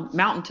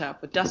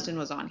 Mountaintop with Dustin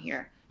was on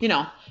here,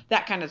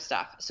 that kind of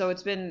stuff. So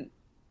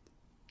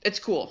it's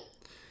cool.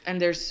 And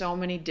there's so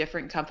many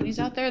different companies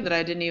out there that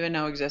I didn't even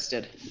know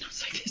existed. I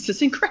was like, this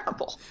is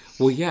incredible.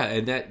 Well, yeah.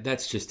 And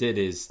that's just it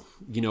is,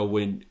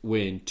 when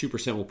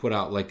 2% will put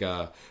out like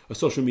a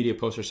social media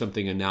post or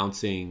something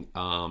announcing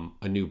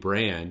a new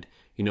brand,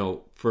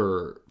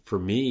 for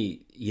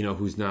me,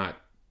 who's not,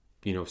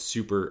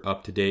 super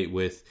up to date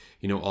with,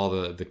 all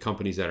the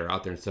companies that are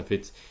out there and stuff,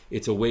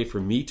 it's a way for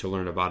me to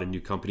learn about a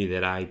new company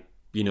that I,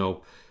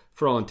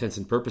 for all intents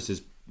and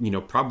purposes,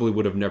 probably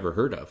would have never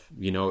heard of.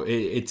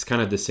 It's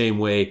kind of the same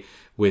way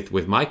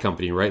with my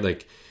company, right?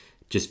 Like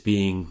just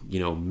being,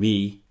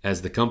 me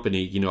as the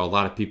company, a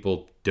lot of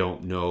people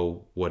don't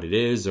know what it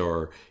is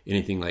or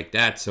anything like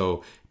that.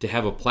 So to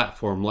have a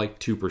platform like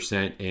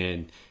 2%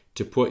 and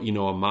to put, a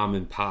mom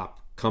and pop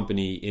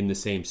company in the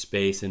same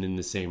space and in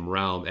the same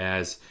realm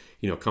as,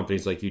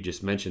 companies like you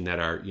just mentioned that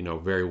are,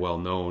 very well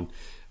known,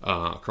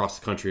 across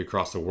the country,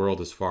 across the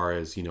world, as far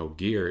as,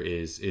 gear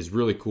is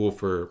really cool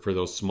for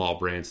those small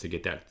brands to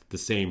get the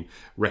same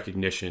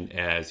recognition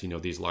as,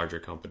 these larger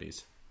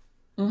companies.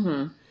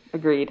 Mm-hmm.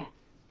 Agreed.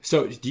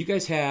 So do you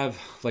guys have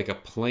like a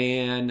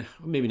plan,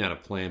 maybe not a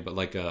plan, but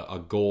like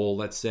a goal,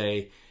 let's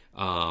say,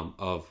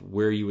 of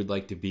where you would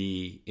like to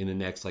be in the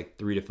next like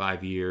 3 to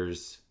 5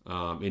 years,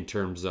 in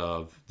terms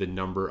of the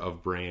number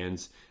of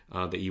brands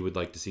that you would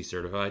like to see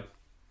certified?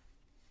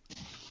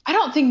 I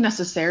don't think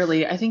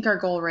necessarily. I think our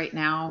goal right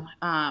now,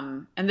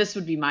 and this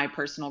would be my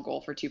personal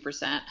goal for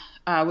 2%,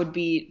 would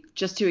be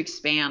just to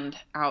expand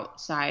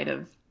outside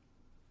of,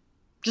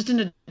 just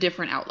into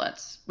different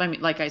outlets. I mean,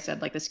 like I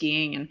said, like the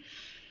skiing and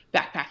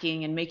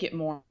backpacking, and make it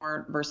more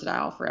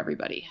versatile for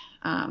everybody.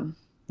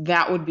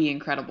 That would be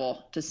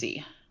incredible to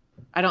see.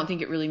 I don't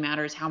think it really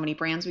matters how many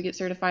brands we get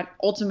certified.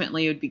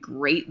 Ultimately, it would be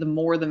great. The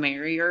more, the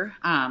merrier.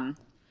 But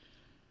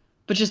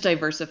just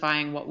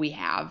diversifying what we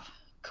have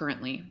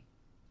currently.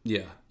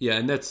 Yeah.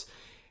 And that's,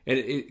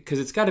 because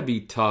it's got to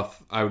be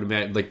tough, I would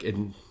imagine. Like,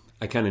 and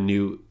I kind of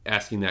knew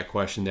asking that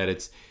question that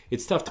it's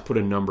tough to put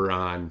a number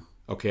on.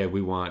 Okay,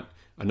 we want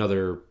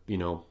another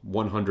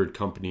 100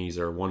 companies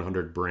or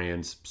 100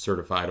 brands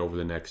certified over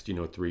the next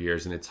 3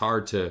 years, and it's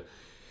hard to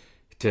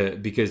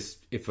because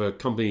if a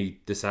company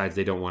decides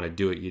they don't want to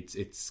do it,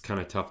 it's kind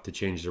of tough to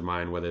change their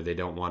mind, whether they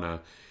don't want to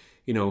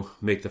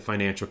make the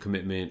financial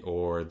commitment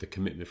or the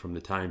commitment from the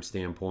time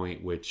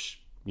standpoint,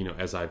 which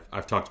as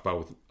I've talked about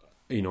with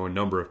a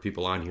number of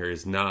people on here,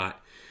 is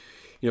not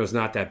it's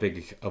not that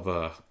big of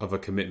a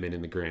commitment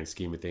in the grand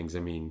scheme of things. I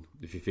mean,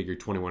 if you figure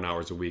 21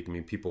 hours a week,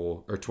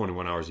 or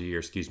 21 hours a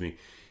year,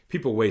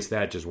 people waste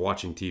that just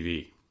watching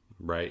TV,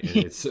 right?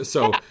 And it's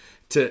so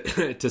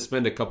to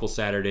spend a couple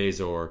Saturdays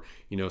or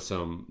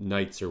some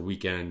nights or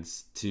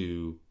weekends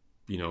to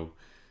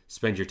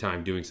spend your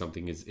time doing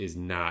something is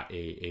not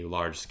a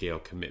large scale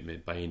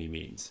commitment by any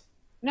means.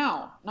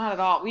 No, not at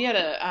all. We had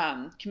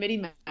a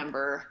committee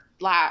member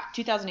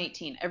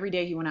 2018. Every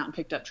day he went out and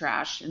picked up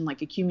trash and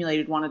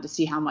accumulated, wanted to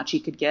see how much he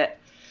could get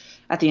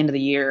at the end of the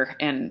year.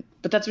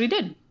 But that's what he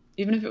did,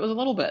 even if it was a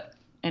little bit.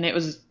 And it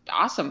was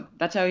awesome.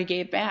 That's how he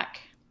gave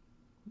back.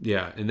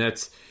 Yeah. And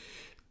that's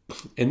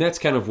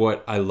kind of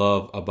what I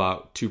love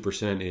about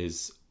 2%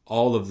 is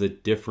all of the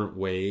different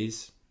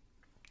ways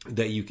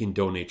that you can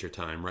donate your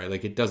time, right?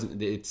 Like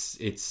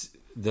it's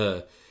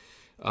the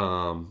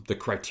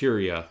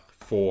criteria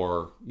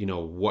for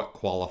what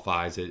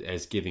qualifies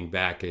as giving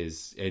back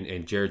is,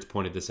 and Jared's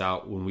pointed this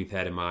out when we've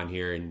had him on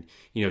here, and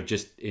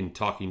just in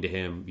talking to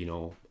him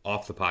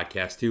off the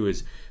podcast too,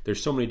 is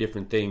there's so many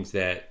different things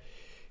that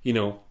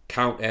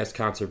count as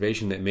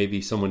conservation that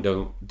maybe someone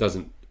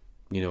doesn't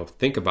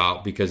think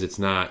about, because it's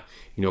not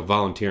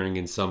volunteering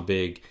in some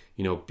big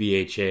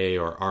BHA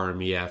or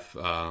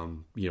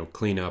RMEF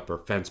cleanup or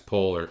fence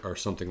pull or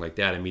something like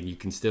that. I mean, you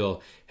can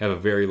still have a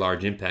very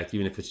large impact,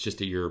 even if it's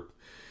just at your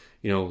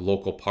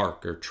local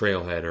park or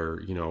trailhead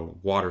or,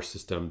 water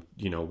system,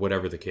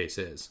 whatever the case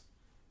is.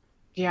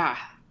 Yeah,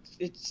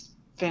 it's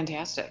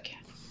fantastic.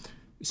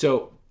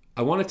 So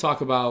I want to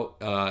talk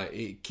about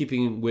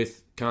keeping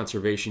with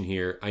conservation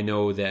here. I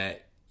know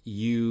that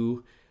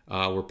you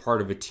were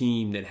part of a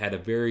team that had a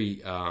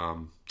very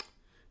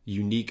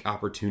unique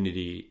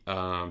opportunity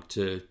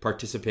to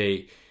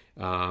participate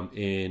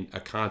in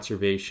a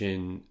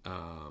conservation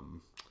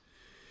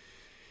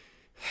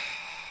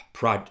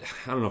I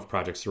don't know if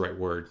project's the right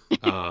word,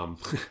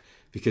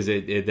 because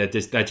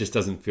that just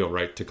doesn't feel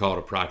right to call it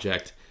a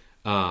project.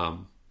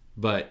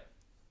 But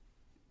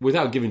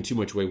without giving too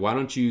much away, why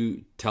don't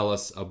you tell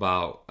us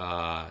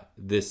about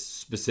this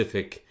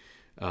specific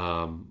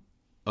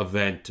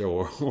event,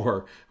 or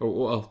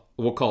well,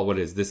 we'll call it what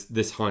it is,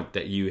 this hunt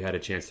that you had a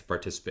chance to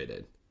participate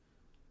in?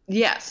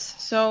 Yes.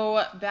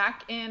 So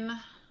back in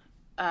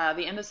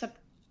the end of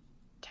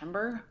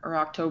September or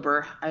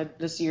October,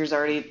 this year's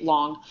already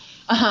long.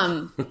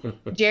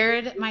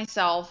 Jared,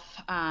 myself,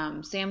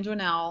 Sam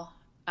Dwinell,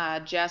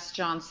 Jess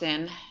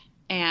Johnson,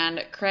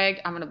 and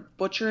Craig, I'm going to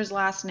butcher his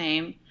last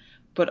name,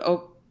 but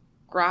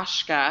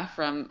Okrashka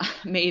from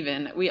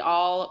Maven, we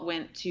all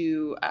went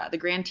to the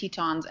Grand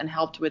Tetons and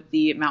helped with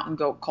the mountain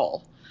goat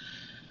cull.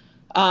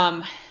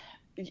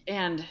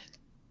 And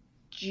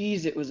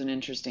geez, it was an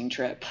interesting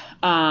trip.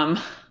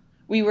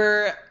 We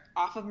were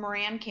off of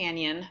Moran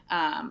Canyon,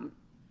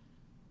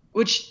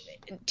 which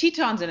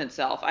Tetons in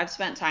itself, I've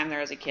spent time there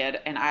as a kid,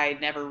 and I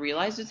never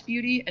realized its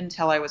beauty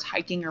until I was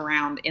hiking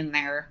around in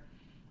there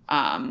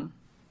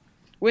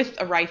with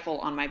a rifle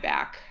on my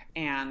back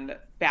and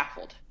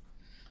baffled.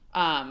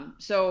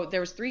 So there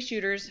was 3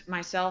 shooters,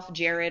 myself,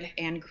 Jared,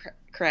 and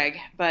Craig,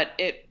 but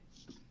it's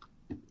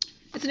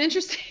an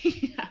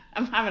interesting,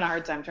 I'm having a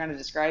hard time trying to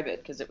describe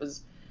it because it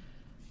was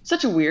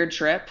such a weird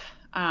trip.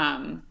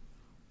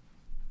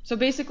 So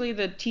basically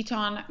the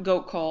Teton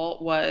goat cull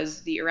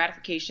was the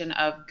eradication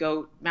of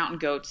mountain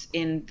goats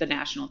in the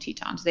National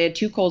Tetons. They had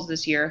 2 culls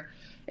this year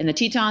in the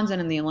Tetons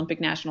and in the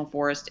Olympic National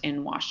Forest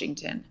in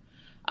Washington.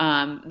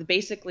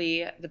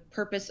 Basically, the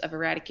purpose of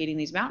eradicating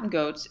these mountain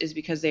goats is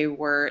because they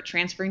were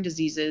transferring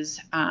diseases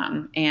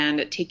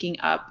and taking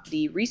up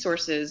the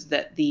resources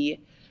that the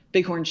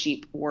bighorn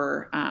sheep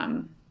were,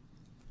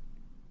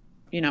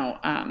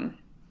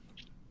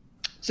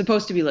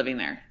 supposed to be living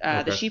there.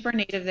 Okay. The sheep are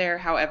native there.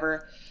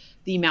 However,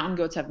 the mountain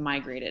goats have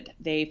migrated.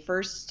 They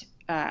first,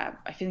 I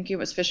think it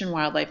was Fish and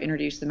Wildlife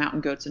introduced the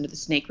mountain goats into the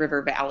Snake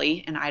River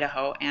Valley in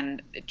Idaho,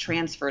 and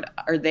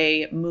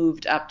they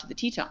moved up to the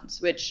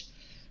Tetons, which,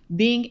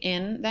 being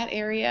in that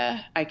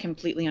area, I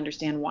completely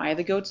understand why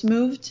the goats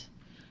moved.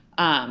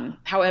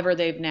 However,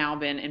 they've now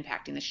been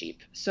impacting the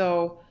sheep.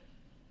 So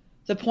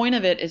the point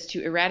of it is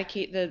to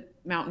eradicate the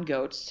mountain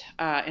goats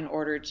in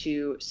order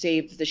to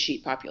save the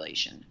sheep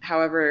population.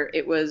 However,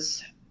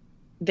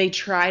 they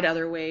tried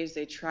other ways.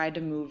 They tried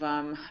to move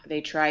them.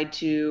 They tried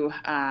to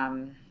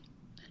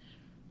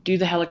do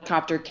the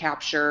helicopter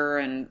capture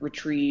and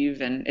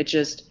retrieve, and it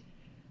just,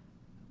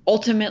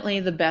 ultimately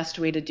the best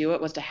way to do it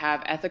was to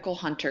have ethical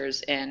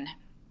hunters in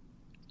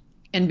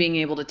and being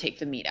able to take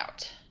the meat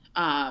out.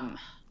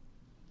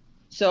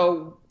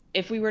 So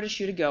if we were to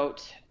shoot a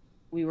goat,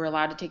 we were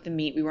allowed to take the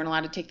meat. We weren't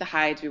allowed to take the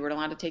hides. We weren't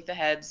allowed to take the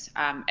heads.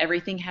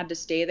 Everything had to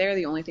stay there.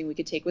 The only thing we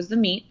could take was the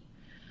meat.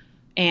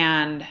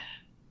 And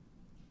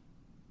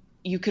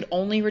you could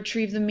only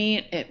retrieve the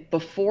meat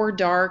before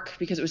dark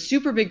because it was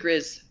super big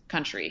grizz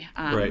country.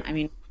 Right. I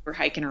mean, we're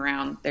hiking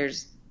around.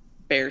 There's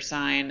bear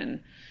sign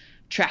and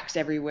tracks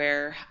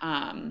everywhere.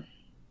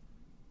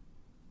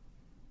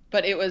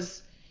 But it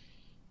was,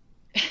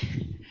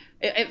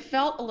 it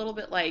felt a little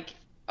bit like,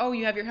 oh,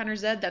 you have your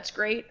hunter's ed. That's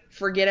great.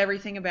 Forget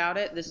everything about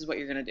it. This is what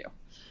you're going to do.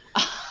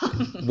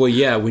 Well,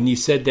 yeah, when you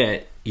said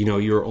that,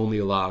 you're only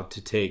allowed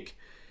to take,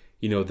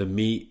 the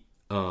meat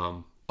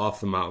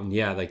off the mountain.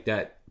 Yeah, like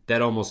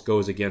that almost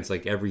goes against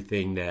like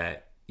everything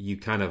that you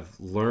kind of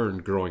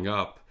learned growing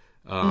up,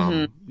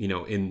 in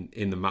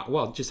the mountain.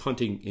 Well, just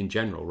hunting in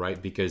general, right?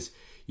 Because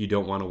you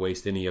don't want to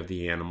waste any of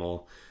the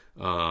animal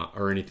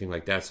or anything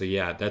like that. So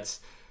yeah,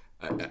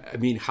 I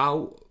mean,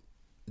 how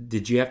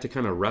did you have to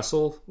kind of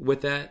wrestle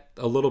with that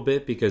a little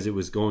bit because it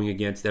was going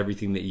against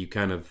everything that you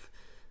kind of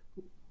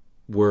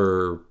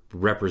were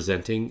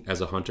representing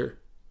as a hunter?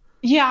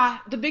 Yeah,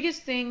 the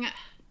biggest thing,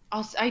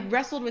 I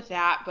wrestled with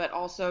that, but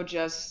also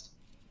just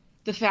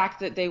the fact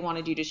that they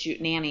wanted you to shoot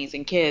nannies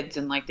and kids,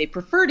 and like they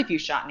preferred if you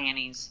shot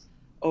nannies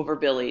over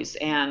billies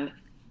and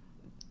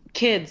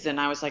kids. And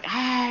I was like,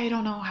 I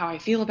don't know how I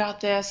feel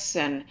about this.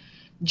 And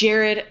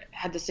Jared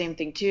had the same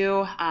thing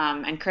too,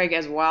 and Craig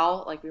as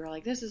well. Like, we were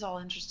like, this is all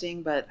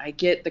interesting, but I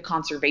get the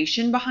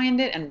conservation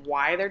behind it and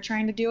why they're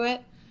trying to do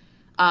it.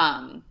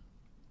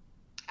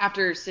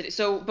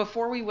 So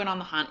before we went on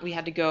the hunt, we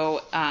had to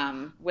go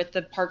with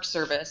the Park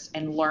Service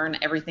and learn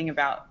everything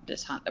about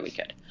this hunt that we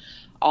could.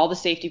 All the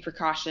safety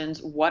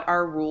precautions, what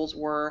our rules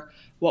were,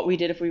 what we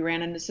did if we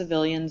ran into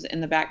civilians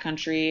in the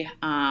backcountry,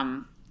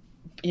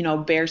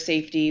 bear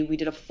safety. We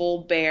did a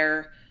full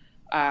bear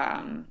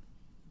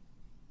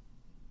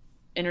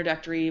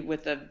introductory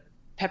with a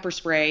pepper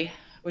spray,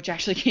 which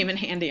actually came in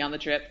handy on the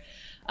trip,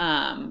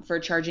 for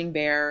charging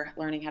bear,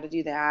 learning how to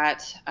do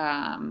that,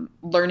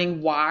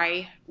 learning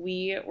why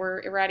we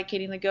were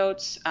eradicating the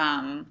goats.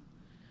 I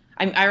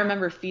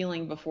remember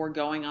feeling before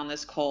going on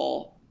this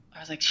cull, I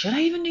was like, should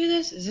I even do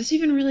this? Is this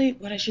even really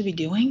what I should be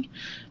doing?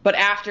 But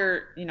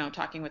after,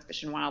 talking with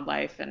Fish and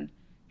Wildlife and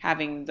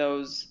having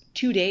those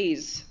 2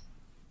 days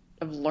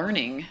of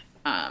learning,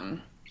 I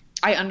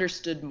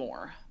understood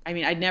more. I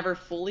mean, I'd never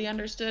fully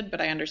understood, but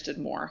I understood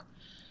more.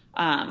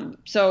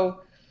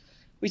 So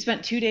we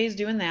spent 2 days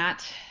doing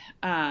that.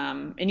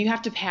 And you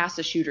have to pass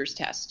a shooter's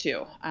test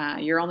too.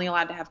 You're only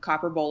allowed to have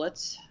copper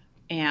bullets,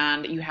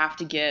 and you have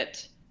to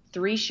get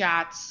 3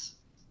 shots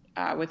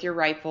with your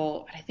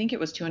rifle. I think it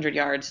was 200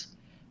 yards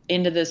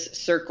into this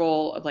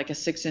circle of like a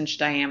 6-inch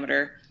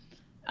diameter.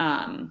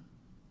 And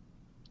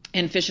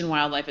Fish and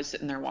Wildlife is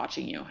sitting there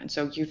watching you. And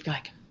so you're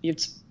like,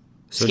 it's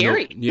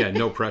scary.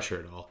 No pressure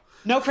at all.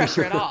 No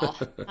pressure at all.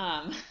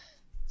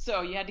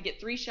 So you had to get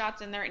 3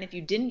 shots in there. And if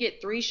you didn't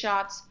get 3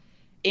 shots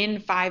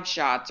in 5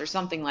 shots or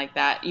something like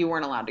that, you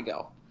weren't allowed to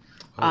go.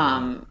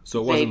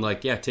 So it wasn't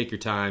like, take your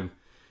time.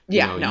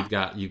 No.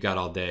 You've got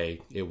all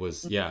day. It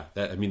was,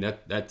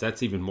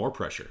 that's even more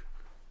pressure.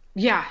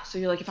 Yeah. So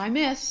you're like, if I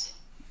miss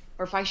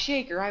or if I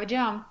shake or I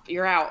jump,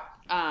 you're out.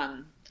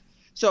 And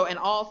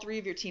all 3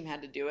 of your team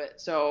had to do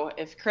it. So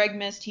if Craig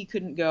missed, he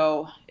couldn't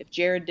go. If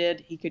Jared did,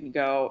 he couldn't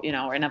go,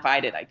 and if I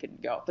did, I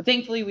couldn't go. But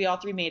thankfully we all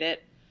 3 made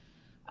it.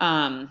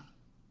 And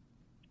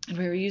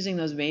we were using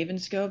those Maven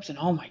scopes, and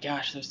oh my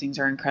gosh, those things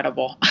are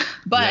incredible.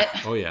 But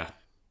yeah. Oh yeah.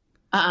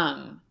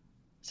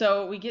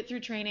 So we get through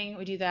training,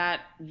 we do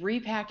that,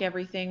 repack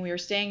everything. We were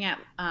staying at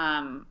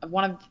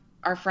one of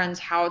our friends'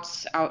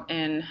 house out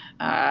in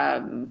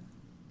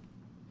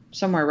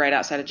somewhere right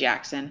outside of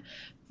Jackson.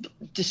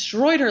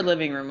 Destroyed her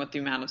living room with the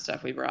amount of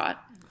stuff we brought.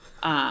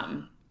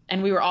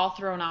 And we were all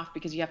thrown off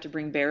because you have to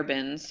bring bear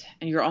bins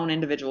and your own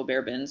individual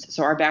bear bins.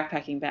 So our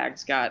backpacking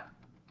bags got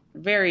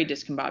very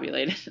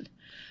discombobulated.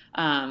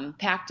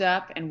 Packed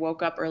up and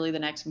woke up early the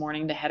next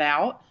morning to head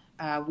out.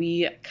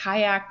 We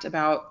kayaked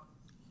about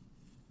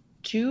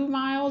 2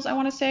 miles, I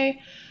want to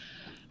say,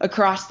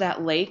 across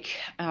that lake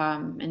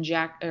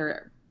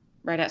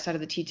right outside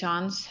of the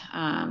Tetons.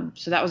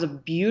 So that was a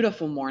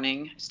beautiful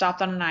morning.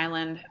 Stopped on an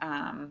island.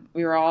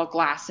 We were all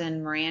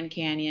glassing Moran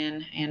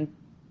Canyon and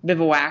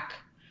Bivouac.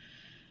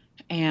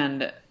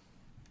 And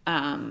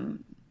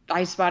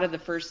I spotted the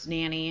first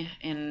nanny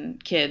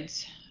and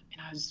kids.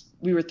 And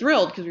we were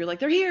thrilled because we were like,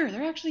 they're here.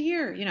 They're actually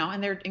here,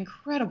 and they're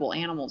incredible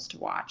animals to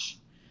watch.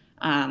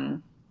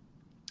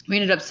 We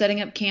ended up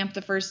setting up camp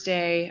the first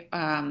day.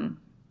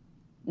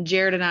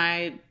 Jared and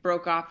I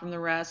broke off from the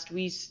rest.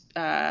 We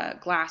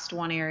glassed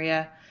one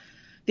area.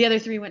 The other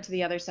 3 went to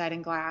the other side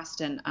and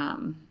glassed. And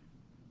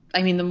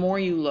the more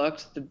you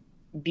looked, the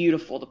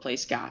beautiful the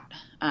place got.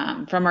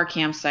 From our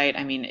campsite,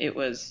 it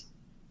was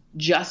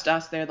just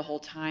us there the whole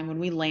time. When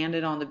we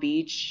landed on the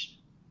beach,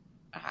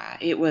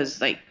 it was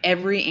like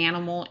every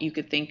animal you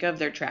could think of,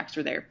 their tracks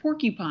were there.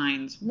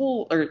 Porcupines,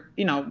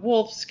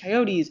 wolves,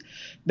 coyotes,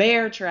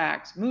 bear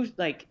tracks, moose,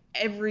 like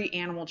every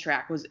animal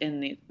track was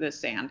in the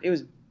sand. It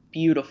was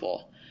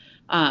beautiful.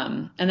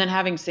 And then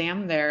having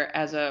Sam there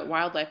as a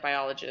wildlife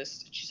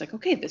biologist, she's like,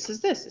 okay, this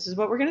is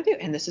what we're going to do.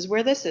 And this is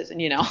where this is.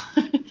 And,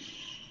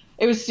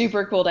 it was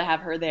super cool to have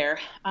her there.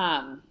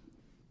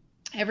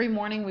 Every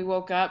morning we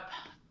woke up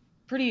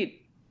pretty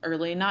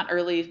early, not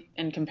early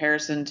in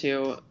comparison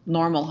to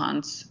normal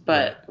hunts,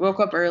 but woke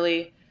up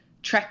early,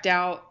 trekked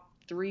out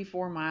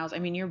 3-4 miles.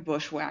 You're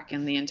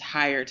bushwhacking the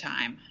entire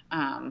time.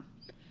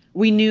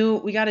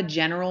 We got a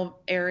general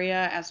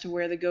area as to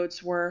where the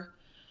goats were.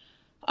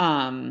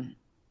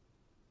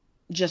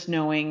 Just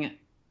knowing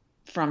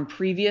from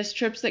previous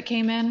trips that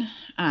came in.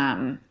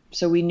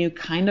 So we knew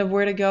kind of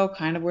where to go,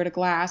 kind of where to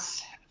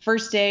glass.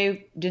 First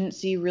day, didn't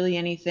see really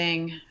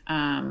anything,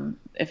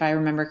 if I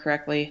remember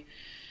correctly.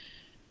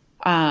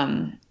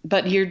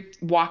 But you're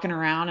walking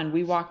around, and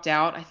we walked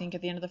out, I think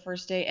at the end of the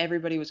first day,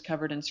 everybody was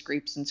covered in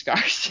scrapes and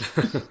scars.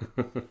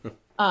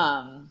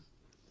 And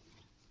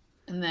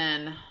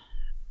then,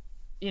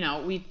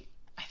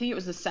 I think it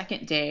was the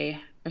second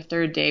day or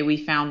third day we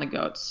found the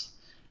goats,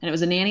 and it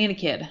was a nanny and a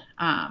kid.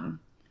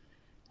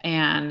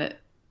 And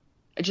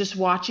just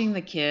watching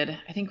the kid,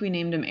 I think we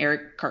named him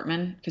Eric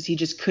Cartman because he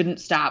just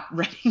couldn't stop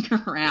running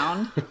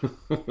around.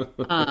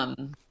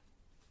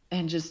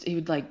 And just, he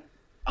would like,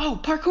 oh,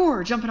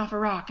 parkour, jumping off a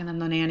rock. And then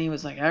the nanny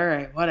was like, all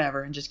right,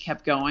 whatever. And just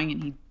kept going.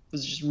 And he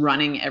was just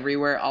running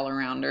everywhere all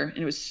around her. And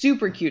it was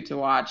super cute to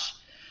watch.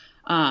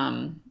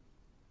 So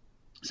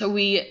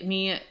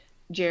me,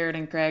 Jared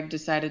and Craig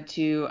decided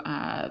to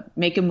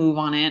make a move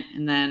on it,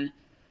 and then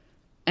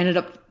ended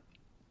up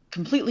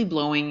completely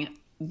blowing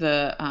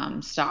the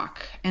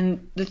stock.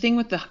 And the thing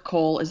with the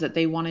coal is that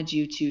they wanted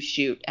you to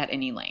shoot at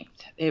any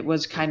length. It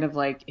was kind of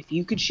like, if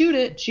you could shoot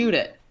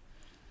it,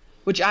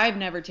 which I've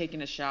never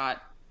taken a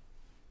shot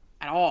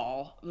at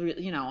all.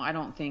 I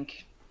don't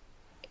think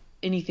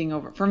anything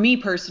over, for me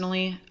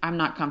personally, I'm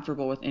not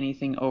comfortable with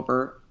anything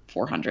over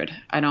 400.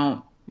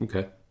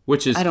 Okay.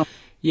 Which is,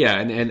 yeah.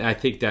 And I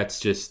think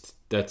that's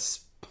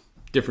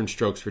different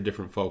strokes for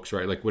different folks,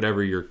 right? Like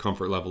whatever your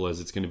comfort level is,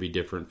 it's going to be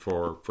different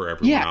for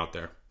everyone out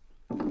there.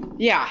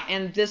 Yeah.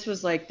 And this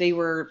was like, they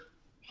were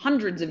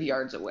hundreds of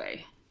yards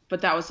away,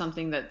 but that was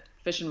something that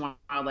Fish and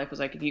Wildlife was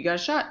like, if you got a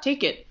shot,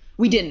 take it.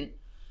 We didn't.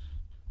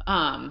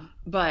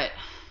 But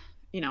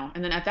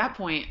and then at that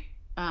point,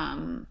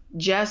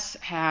 Jess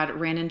had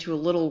ran into a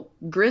little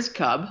grizz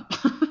cub.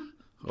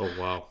 Oh,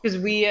 wow. Because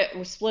we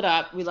split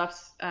up. We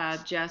left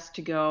Jess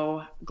to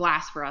go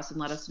glass for us and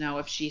let us know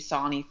if she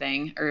saw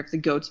anything or if the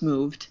goats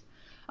moved,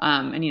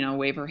 and,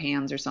 wave her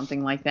hands or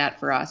something like that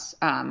for us.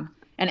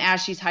 And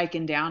as she's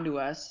hiking down to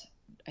us,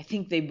 I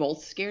think they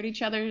both scared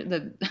each other,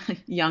 the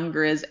young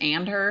grizz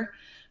and her.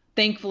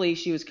 Thankfully,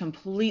 she was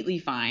completely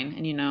fine.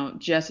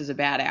 And, Jess is a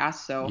badass.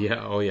 So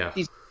yeah. Oh, yeah.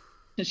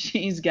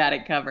 She's got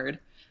it covered.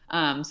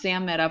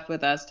 Sam met up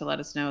with us to let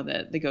us know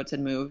that the goats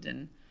had moved.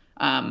 And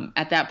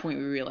at that point,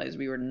 we realized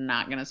we were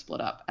not going to split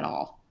up at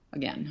all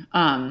again.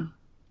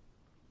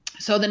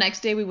 So the next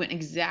day, we went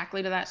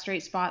exactly to that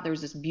straight spot. There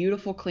was this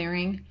beautiful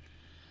clearing.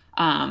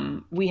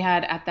 We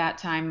had, at that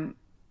time,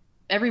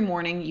 every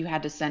morning you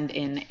had to send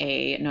in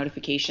a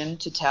notification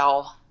to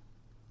tell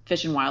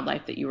Fish and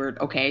Wildlife that you were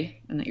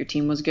okay and that your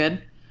team was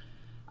good,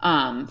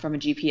 from a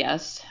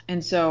GPS.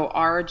 And so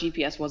our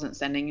GPS wasn't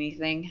sending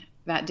anything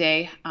that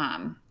day.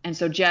 And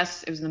so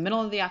Jess, it was in the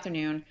middle of the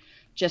afternoon,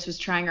 Jess was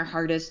trying her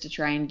hardest to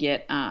try and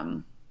get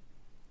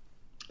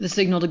the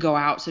signal to go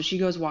out. So she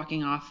goes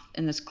walking off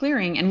in this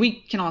clearing, and we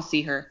can all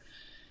see her.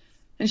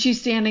 And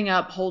she's standing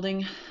up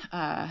holding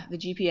the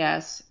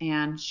GPS,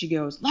 and she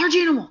goes, large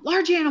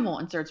animal,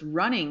 and starts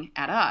running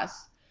at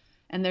us.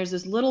 And there's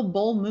this little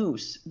bull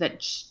moose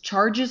that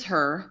charges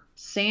her.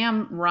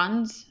 Sam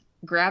runs,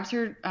 grabs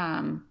her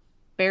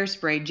bear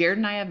spray. Jared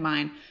and I have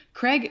mine.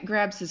 Craig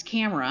grabs his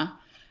camera,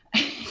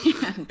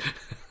 and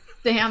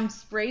Sam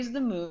sprays the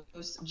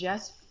moose.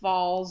 Jess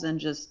falls and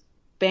just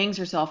bangs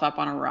herself up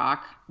on a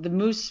rock. The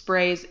moose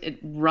sprays. It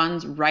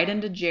runs right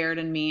into Jared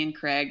and me and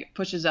Craig,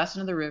 pushes us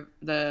into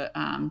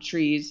the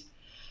trees.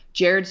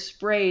 Jared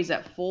sprays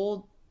at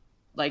full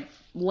like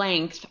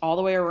length all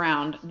the way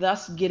around,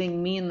 thus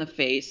getting me in the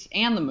face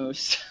and the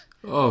moose.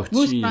 Oh,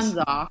 Moose geez. runs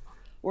off.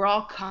 We're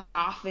all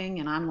coughing,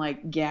 and I'm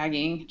like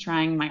gagging,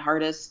 trying my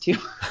hardest to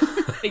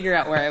figure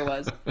out where I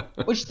was.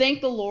 Which,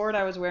 thank the Lord,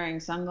 I was wearing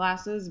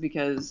sunglasses,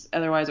 because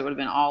otherwise it would have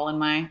been all in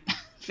my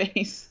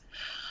face.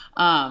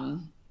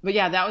 But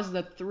yeah, that was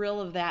the thrill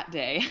of that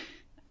day.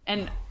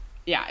 And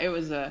yeah, that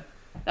was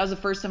the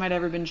first time I'd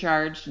ever been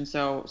charged. And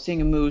so seeing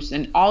a moose,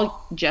 and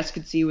all Jess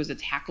could see was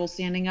its hackle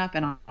standing up,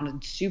 and on a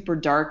super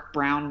dark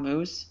brown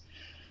moose,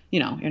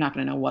 you're not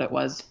going to know what it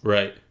was.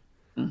 Right.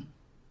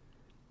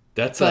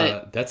 That's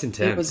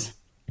intense.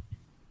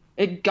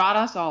 It got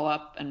us all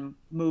up and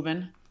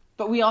moving,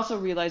 but we also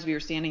realized we were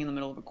standing in the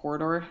middle of a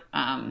corridor,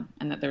 and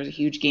that there was a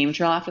huge game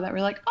trail after that. We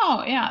were like,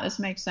 oh yeah, this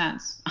makes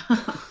sense.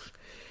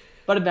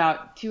 But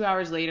about 2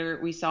 hours later,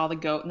 we saw the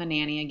goat and the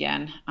nanny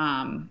again,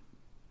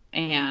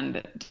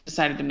 and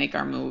decided to make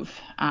our move.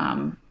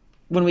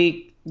 When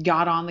we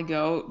got on the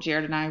goat,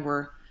 Jared and I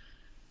were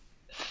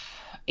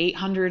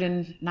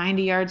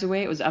 890 yards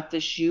away. It was up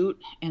this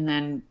chute, and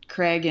then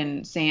Craig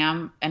and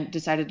Sam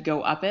decided to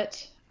go up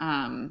it.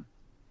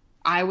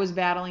 I was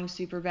battling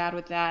super bad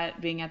with that,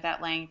 being at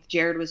that length.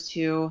 Jared was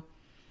too.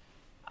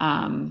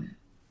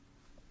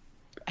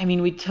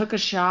 We took a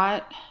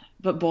shot,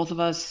 but both of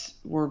us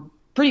were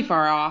pretty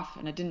far off,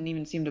 and it didn't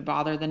even seem to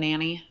bother the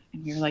nanny.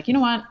 And we were like, you know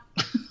what?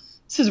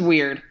 This is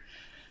weird.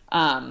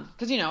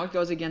 Because, it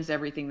goes against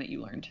everything that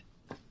you learned.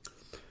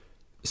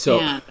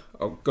 So,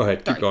 go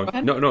ahead. Keep going. Go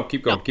ahead. No,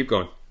 keep going. No. Keep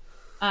going.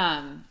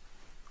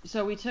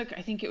 So we took,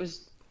 I think it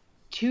was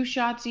 2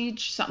 shots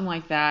each, something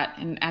like that,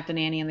 and at the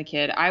nanny and the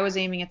kid. I was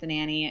aiming at the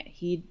nanny.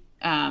 He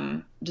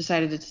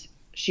decided to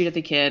shoot at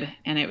the kid,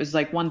 and it was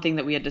like one thing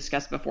that we had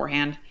discussed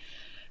beforehand,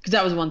 because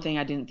that was one thing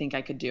I didn't think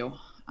I could do.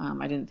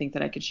 I didn't think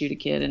that I could shoot a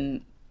kid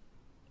and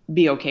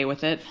be okay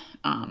with it,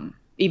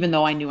 even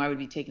though I knew I would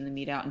be taking the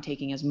meat out and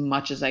taking as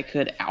much as I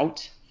could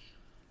out.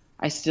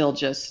 I still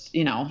just,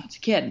 it's a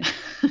kid.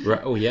 Right.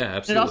 Oh, yeah,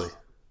 absolutely.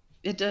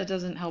 It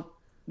doesn't help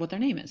what their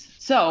name is.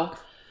 So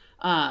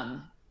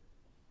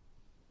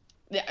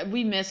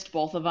we missed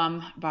both of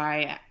them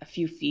by a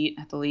few feet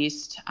at the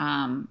least.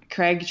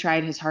 Craig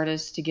tried his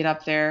hardest to get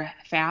up there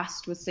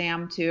fast with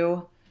Sam,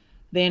 too.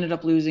 They ended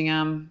up losing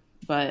him.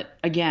 But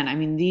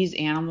again, these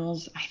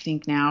animals, I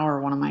think now, are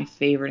one of my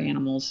favorite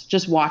animals.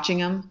 Just watching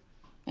them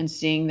and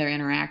seeing their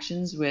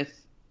interactions with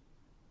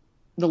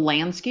the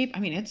landscape.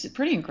 It's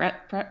pretty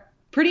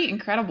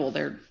incredible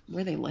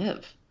where they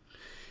live.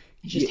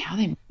 It's just how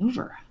they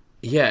maneuver.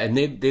 Yeah, and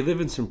they live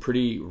in some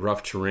pretty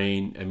rough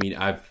terrain.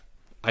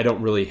 I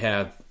don't really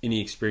have any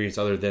experience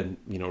other than,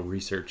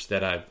 research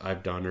that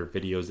I've done or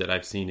videos that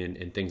I've seen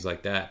and things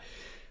like that.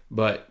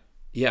 But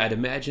yeah, I'd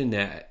imagine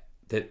that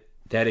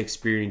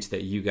experience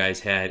that you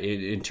guys had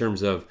in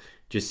terms of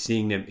just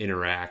seeing them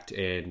interact,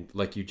 and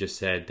like you just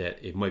said, that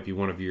it might be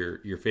one of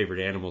your favorite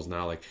animals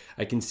now. Like,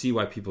 I can see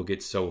why people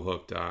get so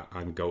hooked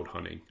on goat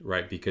hunting,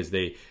 right? Because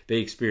they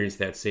experience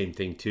that same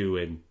thing too,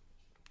 and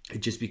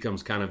it just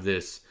becomes kind of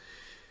this,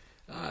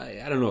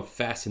 I don't know if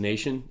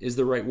fascination is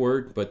the right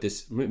word, but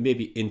this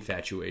maybe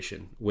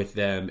infatuation with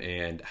them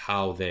and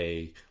how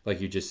they, like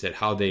you just said,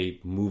 how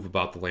they move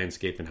about the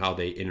landscape and how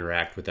they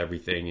interact with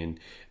everything, and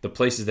the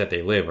places that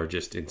they live are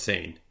just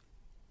insane.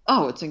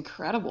 Oh, it's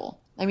incredible.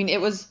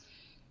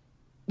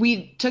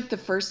 We took the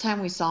first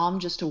time we saw them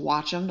just to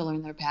watch them, to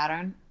learn their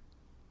pattern.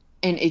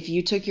 And if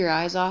you took your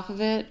eyes off of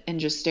it and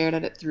just stared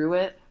at it through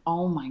it,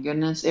 oh my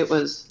goodness, it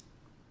was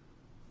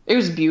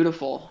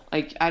beautiful.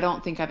 Like, I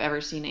don't think I've ever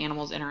seen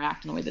animals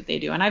interact in the way that they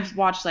do. And I've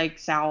watched like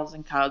sows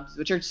and cubs,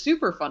 which are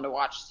super fun to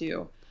watch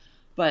too.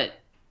 But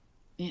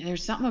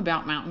there's something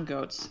about mountain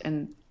goats.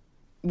 And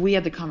we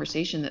had the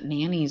conversation that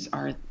nannies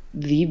are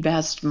the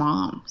best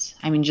moms.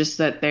 Just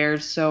that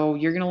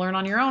you're going to learn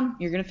on your own.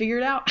 You're going to figure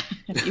it out.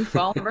 If you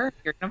fall and burn,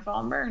 you're going to fall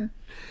and burn.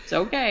 It's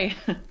okay.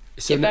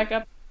 So get back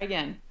up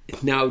again.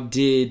 Now,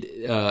 did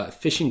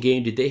Fish and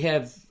Game, did they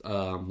have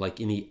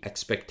like any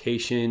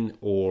expectation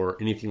or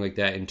anything like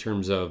that in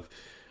terms of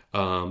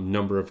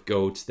number of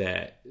goats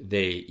that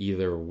they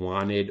either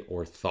wanted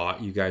or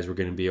thought you guys were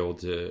going to be able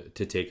to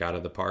take out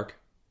of the park?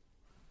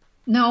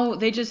 No,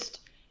 they just,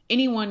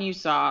 anyone you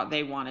saw,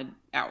 they wanted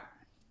out,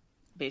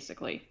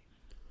 basically.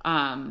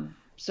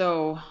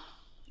 So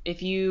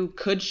if you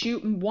could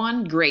shoot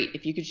 1, great.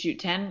 If you could shoot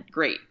 10,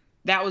 great.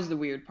 That was the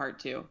weird part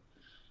too.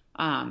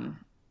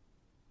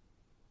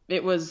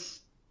 It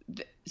was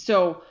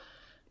so,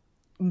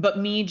 but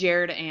me,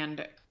 Jared,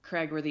 and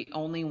Craig were the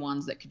only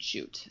ones that could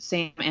shoot.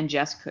 Sam and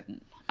Jess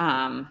couldn't.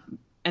 And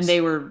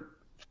they were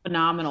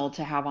phenomenal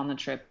to have on the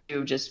trip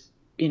too, just,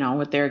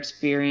 with their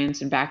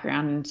experience and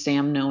background, and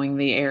Sam knowing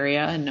the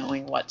area and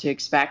knowing what to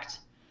expect.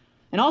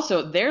 And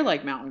also, they're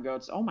like mountain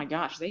goats. Oh my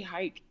gosh, they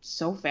hike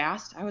so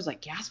fast. I was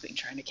like gasping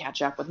trying to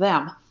catch up with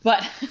them.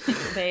 But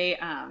they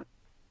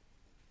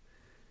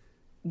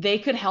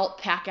could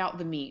help pack out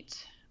the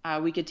meat.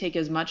 We could take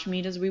as much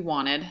meat as we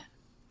wanted,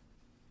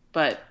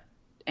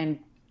 and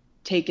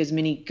take as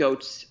many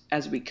goats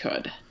as we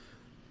could.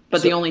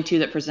 But the only two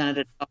that presented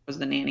itself was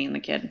the nanny and the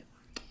kid.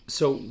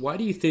 So why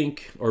do you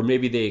think, or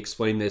maybe they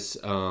explained this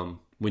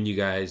when you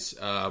guys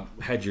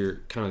had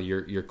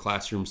your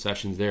classroom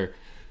sessions there,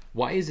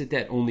 why is it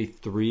that only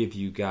 3 of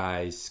you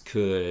guys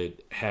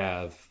could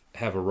have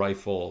a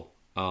rifle,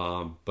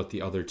 but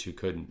the other 2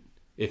 couldn't?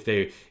 If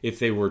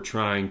they were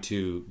trying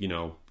to,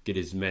 get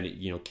as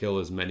many, kill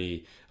as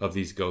many of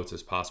these goats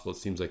as possible, it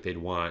seems like they'd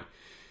want,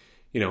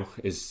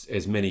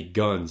 as many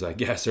guns, I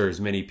guess, or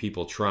as many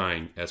people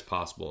trying as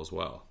possible as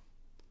well.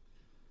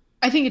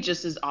 I think it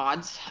just is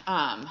odds.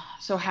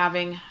 So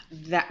having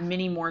that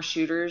many more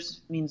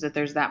shooters means that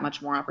there's that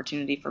much more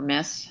opportunity for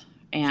miss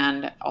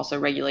and also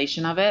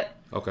regulation of it.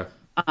 Okay.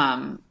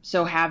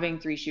 So having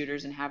 3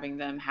 shooters and having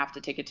them have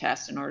to take a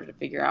test in order to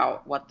figure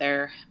out what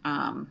their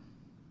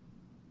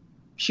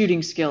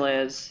shooting skill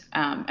is.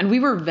 And we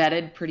were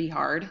vetted pretty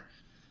hard.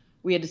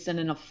 We had to send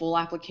in a full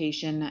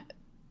application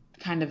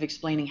kind of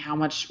explaining how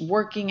much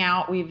working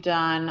out we've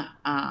done,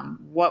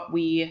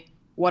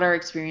 what our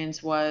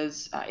experience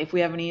was, if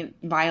we have any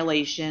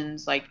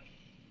violations. Like,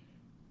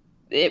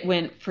 it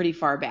went pretty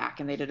far back,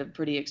 and they did a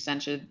pretty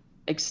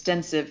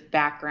extensive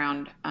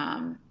background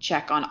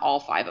check on all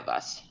 5 of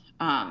us.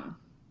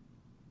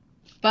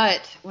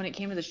 But when it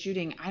came to the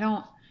shooting,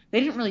 they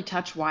didn't really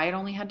touch why it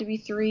only had to be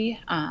 3.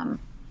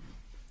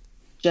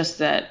 Just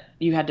that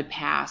you had to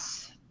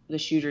pass the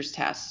shooter's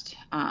test,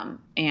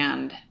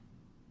 and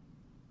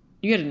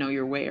you had to know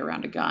your way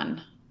around a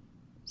gun.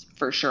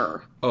 For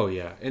sure. Oh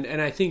yeah.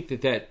 And I think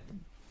that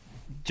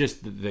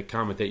just the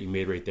comment that you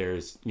made right there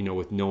is,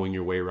 with knowing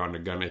your way around a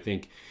gun, I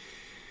think,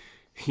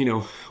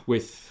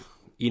 with,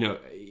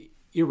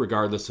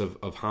 irregardless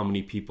of how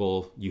many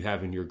people you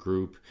have in your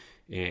group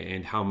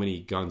and how many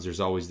guns, there's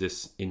always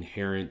this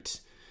inherent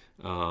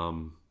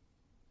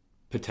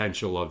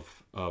potential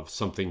of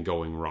something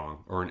going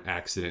wrong or an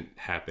accident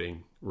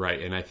happening.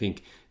 Right. And I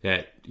think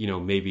that,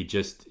 maybe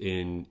just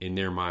in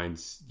their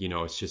minds,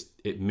 it's just,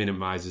 it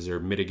minimizes or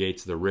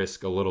mitigates the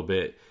risk a little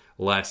bit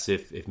less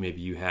if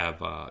maybe you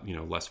have,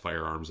 less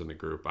firearms in the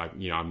group.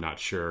 I'm not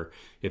sure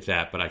if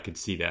that, but I could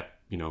see that,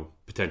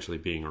 potentially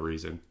being a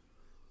reason.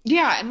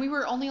 Yeah. And we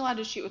were only allowed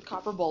to shoot with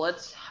copper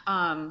bullets.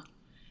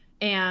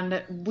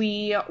 And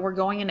we were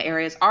going into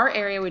areas. Our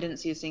area, we didn't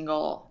see a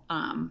single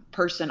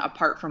person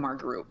apart from our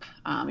group.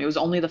 It was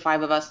only the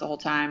 5 of us the whole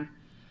time.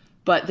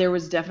 But there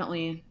was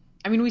definitely,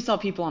 we saw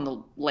people on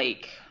the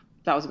lake.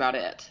 That was about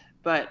it.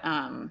 But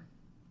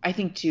I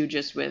think, too,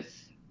 just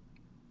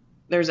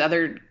there's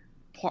other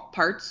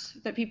parts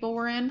that people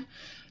were in.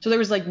 So there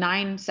was like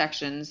 9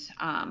 sections.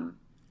 And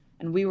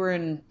we were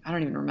in, I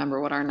don't even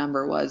remember what our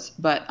number was.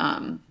 But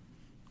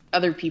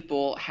other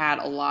people had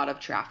a lot of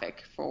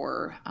traffic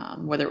for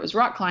whether it was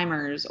rock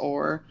climbers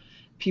or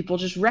people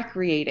just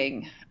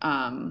recreating.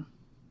 And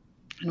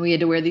we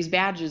had to wear these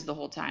badges the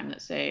whole time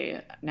that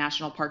say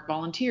National Park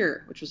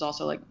Volunteer, which was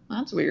also like, well,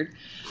 that's weird.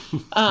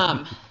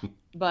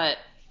 But,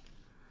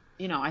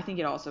 I think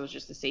it also was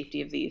just the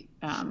safety of the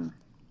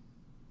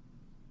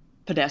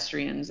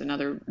pedestrians and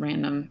other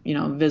random,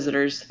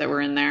 visitors that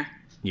were in there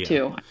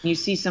too. You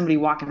see somebody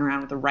walking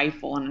around with a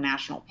rifle in a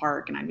national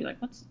park, and I'd be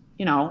like, what's,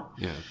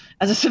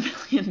 as a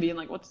civilian being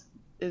like,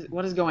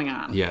 what is going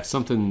on? Yeah,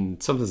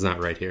 something's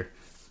not right here.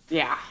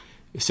 Yeah.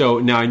 So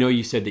now I know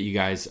you said that you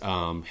guys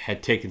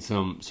had taken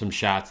some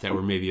shots that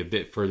were maybe a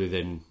bit further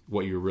than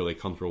what you were really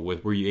comfortable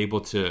with. Were you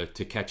able to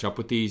catch up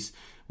with these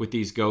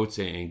goats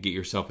and get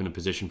yourself in a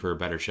position for a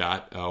better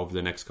shot over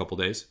the next couple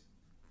days?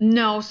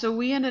 No, so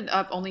we ended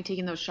up only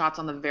taking those shots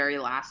on the very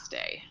last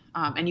day,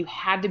 and you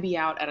had to be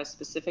out at a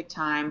specific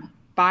time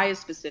by a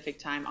specific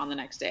time on the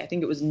next day. I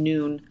think it was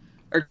noon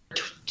or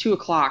 2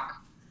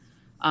 o'clock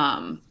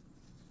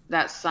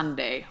that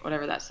Sunday,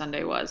 whatever that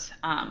Sunday was.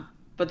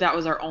 But that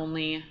was our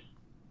only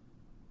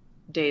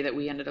day that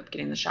we ended up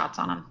getting the shots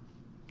on them.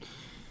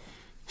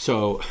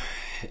 So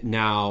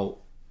now,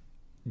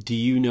 do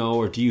you know,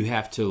 or do you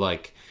have to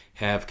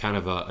have kind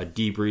of a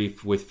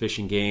debrief with Fish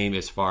and Game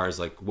as far as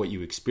what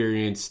you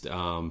experienced?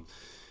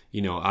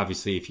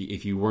 Obviously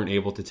if you weren't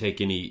able to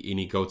take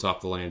any goats off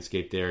the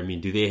landscape there,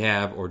 do they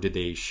have, or did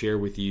they share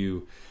with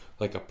you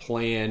a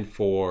plan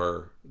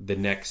for the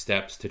next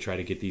steps to try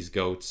to get these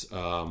goats,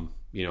 out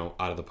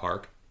of the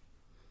park?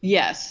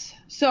 Yes.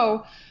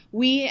 So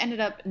we ended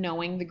up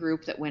knowing the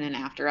group that went in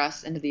after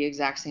us into the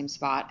exact same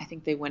spot. I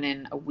think they went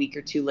in a week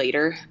or 2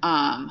 later.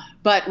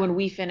 But when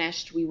we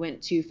finished, we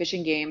went to Fish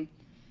and Game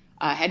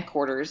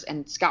headquarters,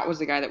 and Scott was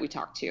the guy that we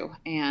talked to.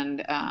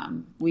 And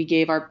we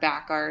gave our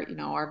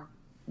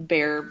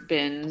bear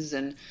bins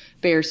and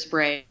bear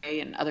spray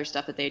and other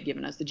stuff that they had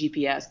given us, the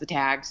GPS, the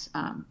tags.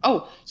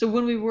 So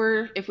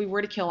if we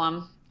were to kill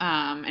them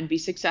and be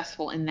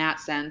successful in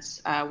that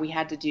sense, we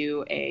had to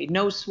do a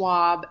nose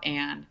swab,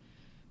 and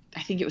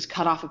I think it was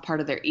cut off a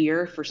part of their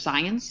ear for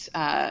science,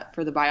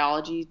 for the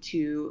biology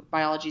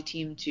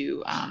team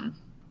to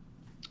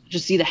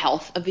just see the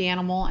health of the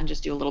animal and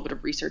just do a little bit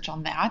of research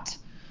on that.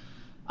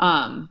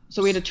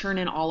 So we had to turn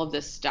in all of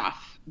this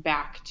stuff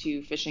back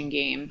to Fish and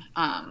Game.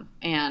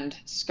 And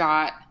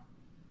Scott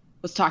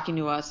was talking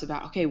to us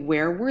about, okay,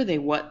 where were they?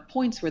 What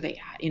points were they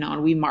at?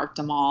 And we marked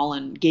them all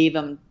and gave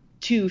them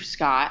to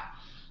Scott,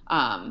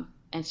 and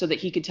so that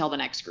he could tell the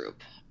next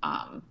group,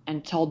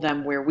 and told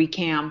them where we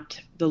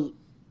camped, the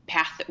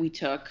path that we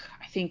took.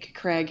 I think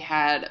Craig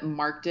had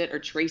marked it or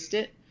traced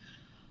it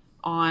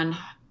on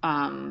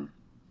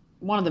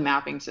one of the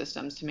mapping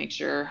systems to make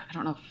sure.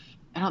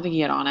 I don't think he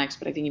had Onyx,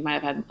 but I think he might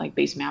have had like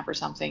Base Map or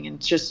something, and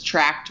just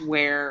tracked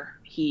where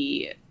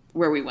we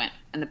went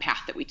and the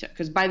path that we took.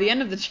 Because by the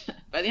end of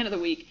the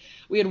week,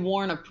 we had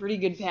worn a pretty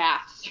good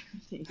path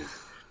through these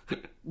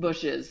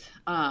bushes.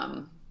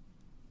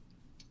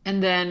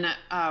 And then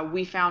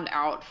we found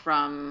out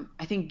from,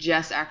 I think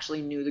Jess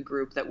actually knew the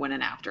group that went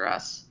in after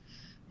us,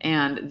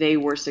 and they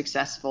were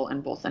successful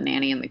in both the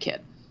nanny and the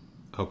kid.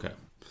 Okay.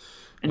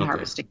 In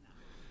harvesting.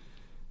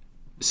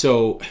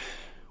 So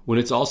when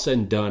it's all said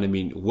and done, I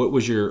mean, what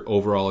was your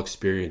overall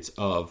experience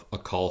of a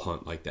call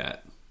hunt like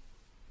that?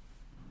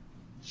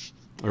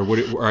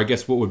 Or I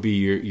guess what would be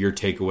your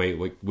takeaway?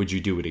 Like, would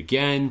you do it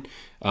again?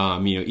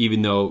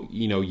 Even though,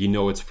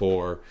 it's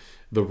for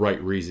the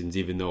right reasons,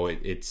 even though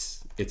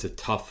it's a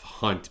tough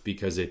hunt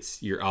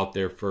because you're out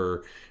there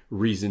for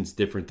reasons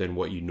different than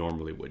what you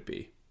normally would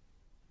be.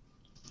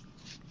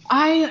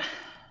 I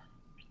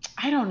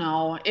don't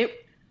know.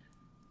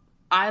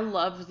 I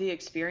loved the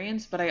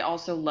experience, but I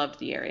also loved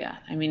the area.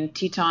 I mean,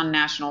 Teton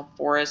National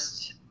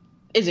Forest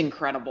is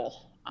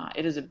incredible.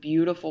 It is a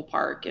beautiful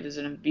park. It is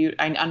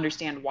I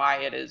understand why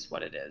it is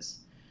what it is.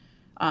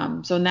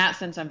 So in that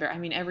sense,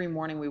 every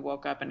morning we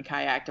woke up and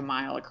kayaked a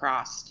mile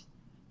across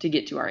to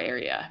get to our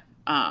area.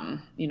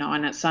 And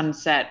at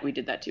sunset, we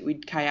did that too.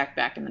 We'd kayak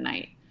back in the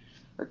night,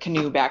 or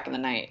canoe back in the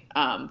night.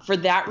 For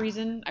that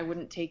reason, I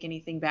wouldn't take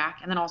anything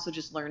back. And then also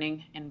just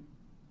learning and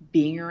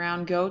being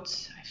around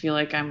goats. I feel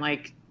like I'm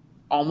like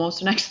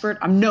almost an expert.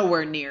 I'm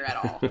nowhere near at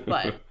all,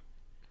 but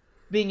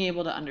being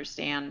able to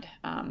understand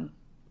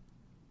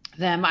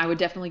them, I would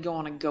definitely go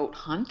on a goat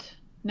hunt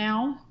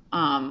now.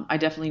 I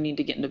definitely need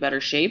to get into better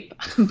shape,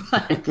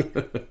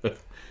 but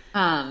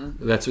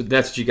that's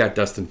what you got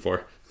Dustin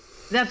for.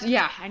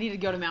 I need to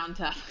go to Mountain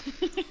Tough.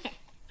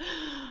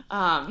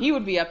 He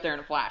would be up there in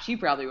a flash. He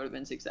probably would have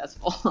been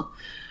successful.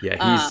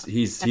 Yeah,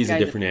 he's a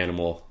different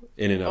animal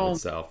in and of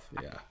itself.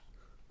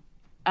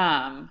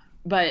 Yeah.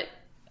 But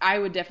I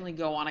would definitely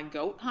go on a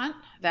goat hunt.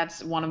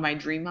 That's one of my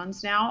dream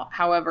hunts now.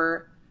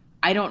 However,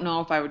 I don't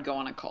know if I would go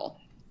on a cull.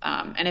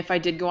 And if I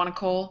did go on a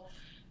cull,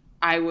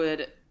 I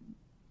would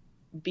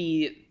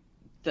be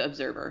the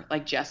observer,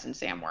 like Jess and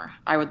Sam were.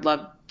 I would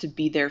love to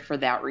be there for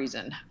that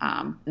reason,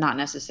 not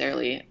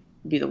necessarily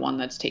be the one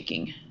that's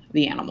taking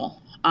the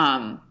animal.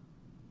 And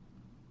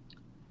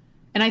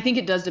I think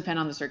it does depend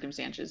on the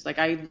circumstances. Like,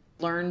 I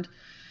learned,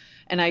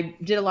 and I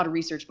did a lot of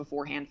research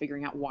beforehand,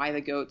 figuring out why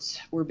the goats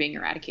were being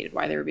eradicated,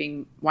 why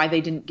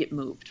they didn't get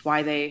moved,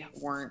 why they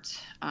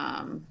weren't,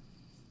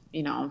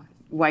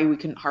 why we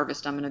couldn't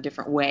harvest them in a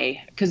different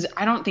way. Because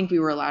I don't think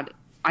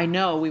I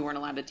know we weren't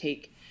allowed to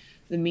take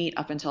the meat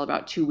up until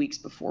about 2 weeks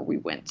before we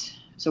went.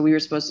 So we were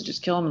supposed to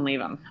just kill them and leave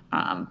them.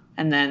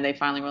 And then they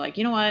finally were like,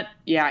 you know what?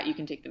 Yeah, you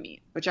can take the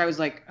meat, which I was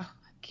like, oh,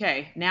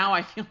 okay, now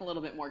I feel a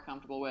little bit more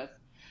comfortable with.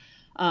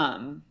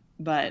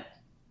 But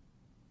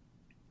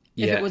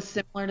if it was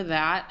similar to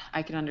that,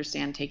 I could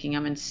understand taking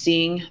them and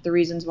seeing the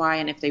reasons why.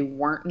 And if they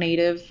weren't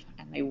native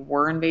and they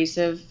were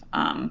invasive,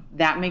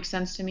 that makes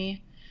sense to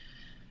me.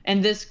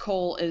 And this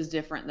cull is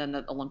different than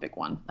the Olympic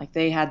one. Like,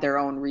 they had their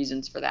own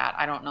reasons for that.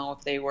 I don't know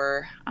if they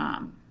were,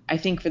 I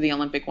think for the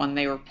Olympic one,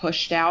 they were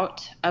pushed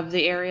out of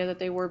the area that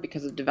they were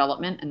because of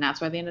development. And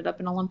that's why they ended up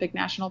in Olympic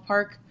National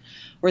Park,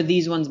 where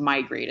these ones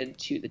migrated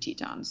to the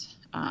Tetons.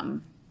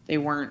 They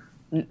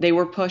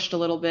were pushed a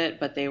little bit,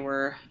 but they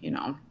were,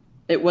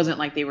 it wasn't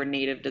like they were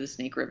native to the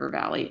Snake River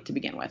Valley to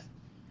begin with.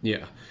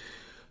 Yeah.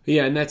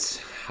 Yeah. And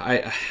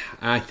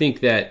I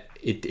think that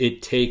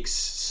it takes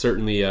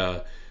certainly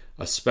a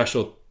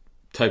special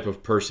type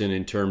of person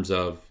in terms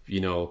of,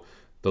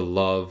 the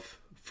love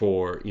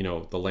for,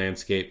 the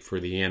landscape, for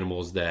the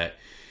animals that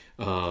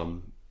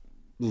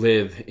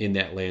live in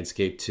that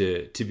landscape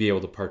to be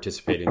able to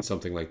participate in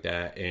something like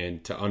that,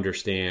 and to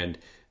understand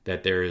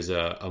that there is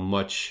a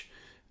much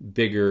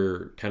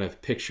bigger kind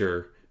of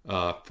picture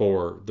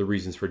for the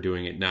reasons for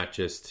doing it, not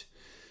just,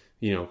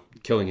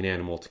 killing an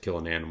animal to kill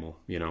an animal,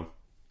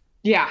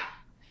 Yeah.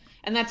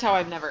 And that's how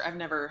I've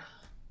never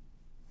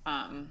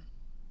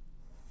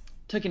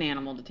took an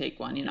animal to take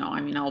one,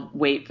 I'll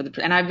wait for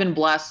and I've been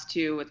blessed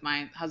too with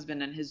my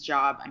husband and his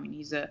job.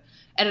 He's a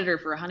editor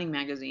for a hunting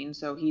magazine,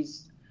 so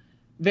he's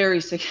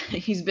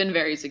been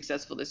very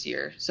successful this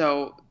year.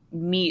 So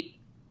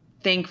meat,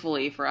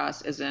 thankfully for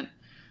us, isn't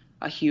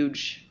a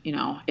huge,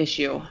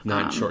 issue.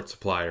 Not in short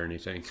supply or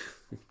anything.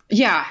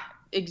 Yeah,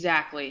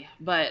 exactly.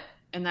 But,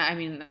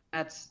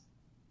 that's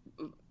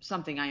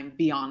something I am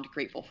beyond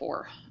grateful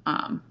for.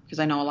 Because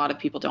I know a lot of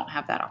people don't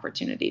have that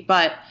opportunity,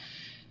 but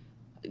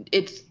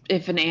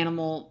if an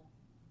animal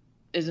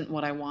isn't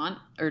what I want,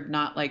 or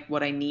not like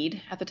what I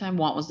need at the time,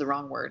 want was the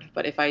wrong word,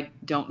 but if I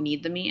don't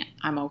need the meat,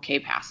 I'm okay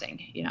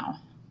passing, Yeah.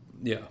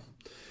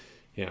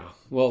 Yeah.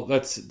 Well,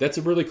 that's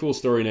a really cool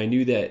story. And I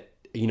knew that,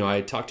 I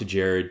had talked to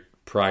Jared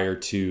prior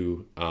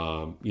to,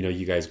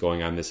 you guys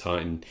going on this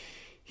hunt, and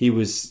he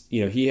was,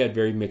 he had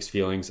very mixed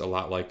feelings, a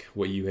lot like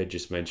what you had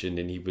just mentioned.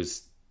 And he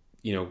was,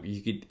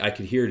 I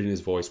could hear it in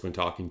his voice when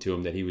talking to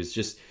him that he was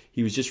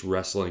just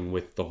wrestling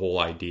with the whole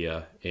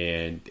idea.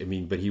 And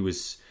but he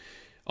was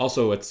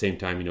also at the same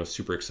time,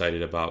 super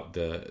excited about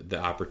the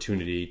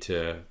opportunity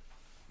to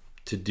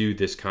do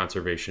this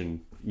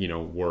conservation,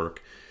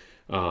 work.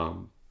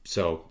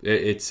 So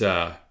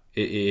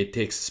it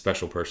takes a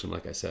special person,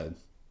 like I said.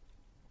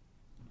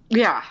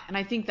 Yeah. And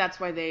I think that's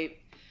why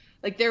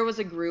there was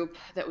a group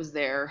that was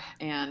there,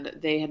 and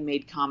they had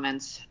made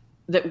comments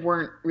that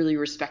weren't really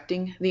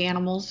respecting the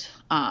animals.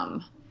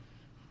 And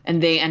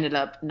they ended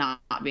up not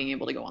being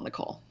able to go on the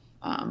call.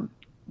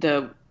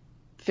 The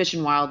Fish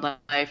and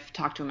Wildlife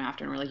talked to him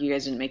after and were like, you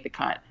guys didn't make the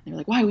cut. And they were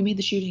like, why? We made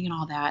the shooting and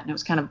all that. And it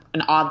was kind of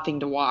an odd thing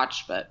to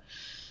watch, but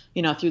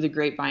through the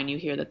grapevine, you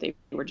hear that they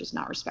were just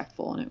not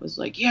respectful. And it was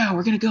like, yeah,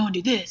 we're going to go and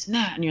do this and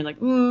that. And you're like,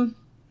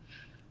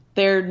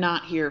 they're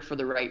not here for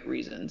the right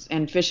reasons.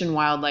 And Fish and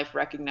Wildlife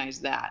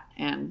recognized that.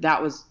 And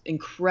that was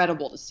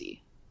incredible to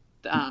see.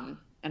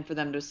 And for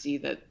them to see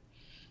that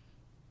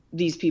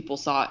these people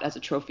saw it as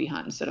a trophy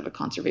hunt instead of a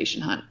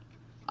conservation hunt.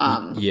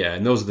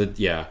 And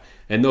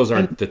those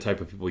aren't the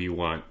type of people you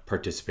want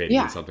participating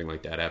in something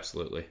like that.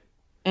 Absolutely.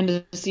 And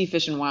to see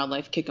Fish and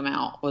Wildlife kick them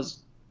out was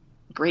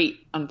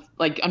great.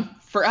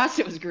 For us,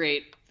 it was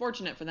great.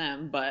 Fortunate for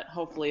them, but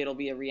hopefully it'll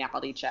be a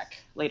reality check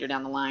later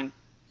down the line.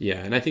 Yeah,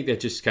 and I think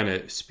that just kind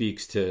of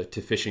speaks to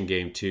Fish and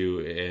Game too,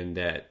 and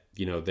that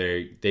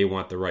they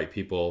want the right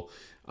people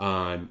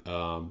on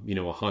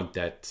a hunt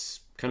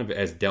that's kind of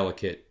as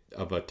delicate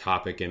of a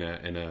topic in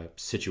a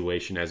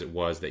situation as it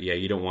was. That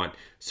you don't want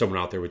someone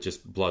out there with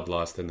just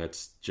bloodlust and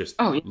that's just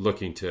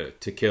looking to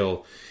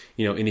kill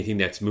anything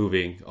that's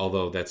moving,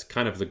 although that's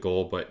kind of the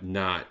goal, but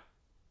not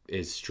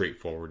as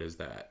straightforward as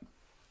that.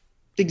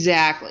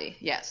 Exactly.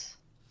 Yes.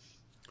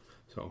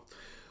 So,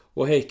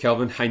 well, hey,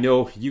 Kelvin, I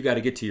know you got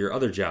to get to your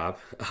other job,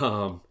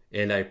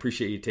 and I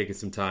appreciate you taking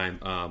some time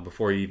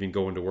before you even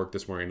go into work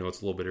this morning. I know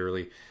it's a little bit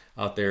early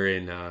out there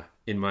in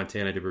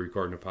Montana to be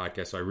recording a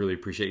podcast, so I really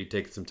appreciate you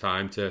taking some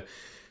time to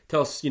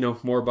tell us,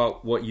 more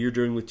about what you're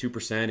doing with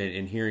 2%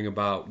 and hearing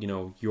about,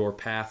 your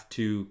path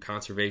to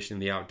conservation in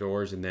the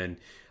outdoors, and then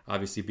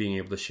obviously being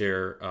able to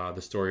share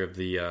the story of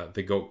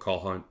the goat call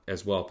hunt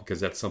as well, because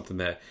that's something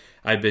that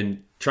I've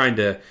been trying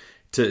to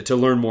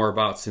learn more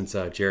about since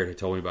Jared had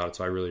told me about it.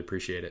 So I really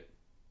appreciate it.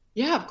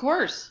 Yeah, of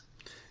course.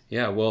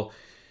 Yeah. Well,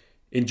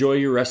 enjoy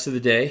your rest of the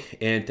day,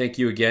 and thank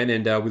you again.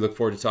 And we look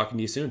forward to talking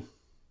to you soon.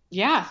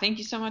 Yeah. Thank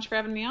you so much for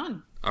having me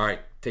on. All right.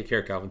 Take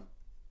care, Calvin.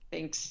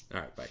 Thanks. All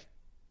right. Bye.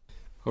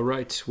 All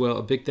right. Well,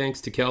 a big thanks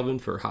to Kelvin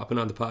for hopping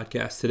on the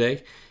podcast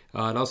today.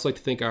 I'd also like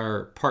to thank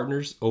our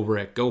partners over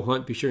at Go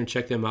Hunt. Be sure and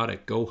check them out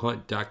at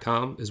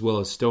gohunt.com, as well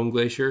as Stone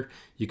Glacier.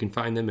 You can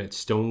find them at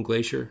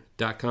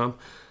stoneglacier.com.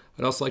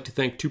 I'd also like to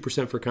thank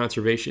 2% for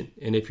Conservation.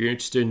 And if you're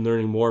interested in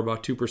learning more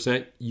about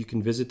 2%, you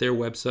can visit their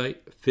website,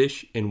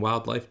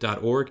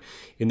 fishandwildlife.org.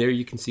 And there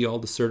you can see all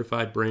the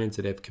certified brands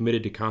that have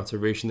committed to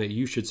conservation that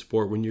you should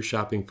support when you're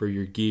shopping for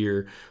your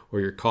gear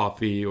or your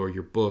coffee or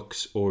your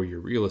books or your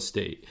real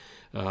estate.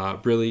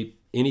 Really,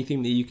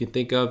 anything that you can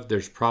think of,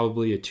 there's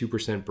probably a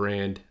 2%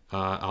 brand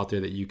out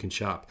there that you can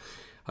shop.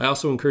 I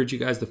also encourage you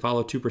guys to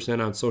follow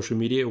 2% on social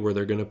media, where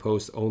they're going to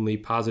post only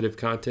positive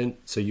content,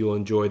 so you'll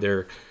enjoy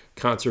their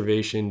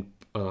conservation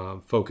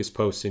focused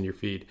posts in your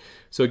feed.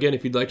 So again,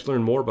 if you'd like to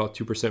learn more about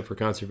 2% for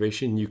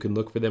Conservation, you can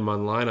look for them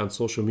online on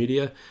social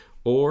media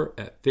or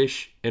at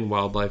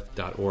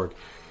fishandwildlife.org.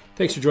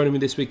 Thanks for joining me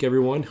this week,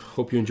 everyone.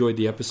 Hope you enjoyed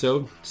the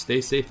episode. Stay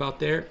safe out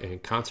there,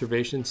 and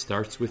conservation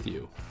starts with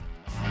you.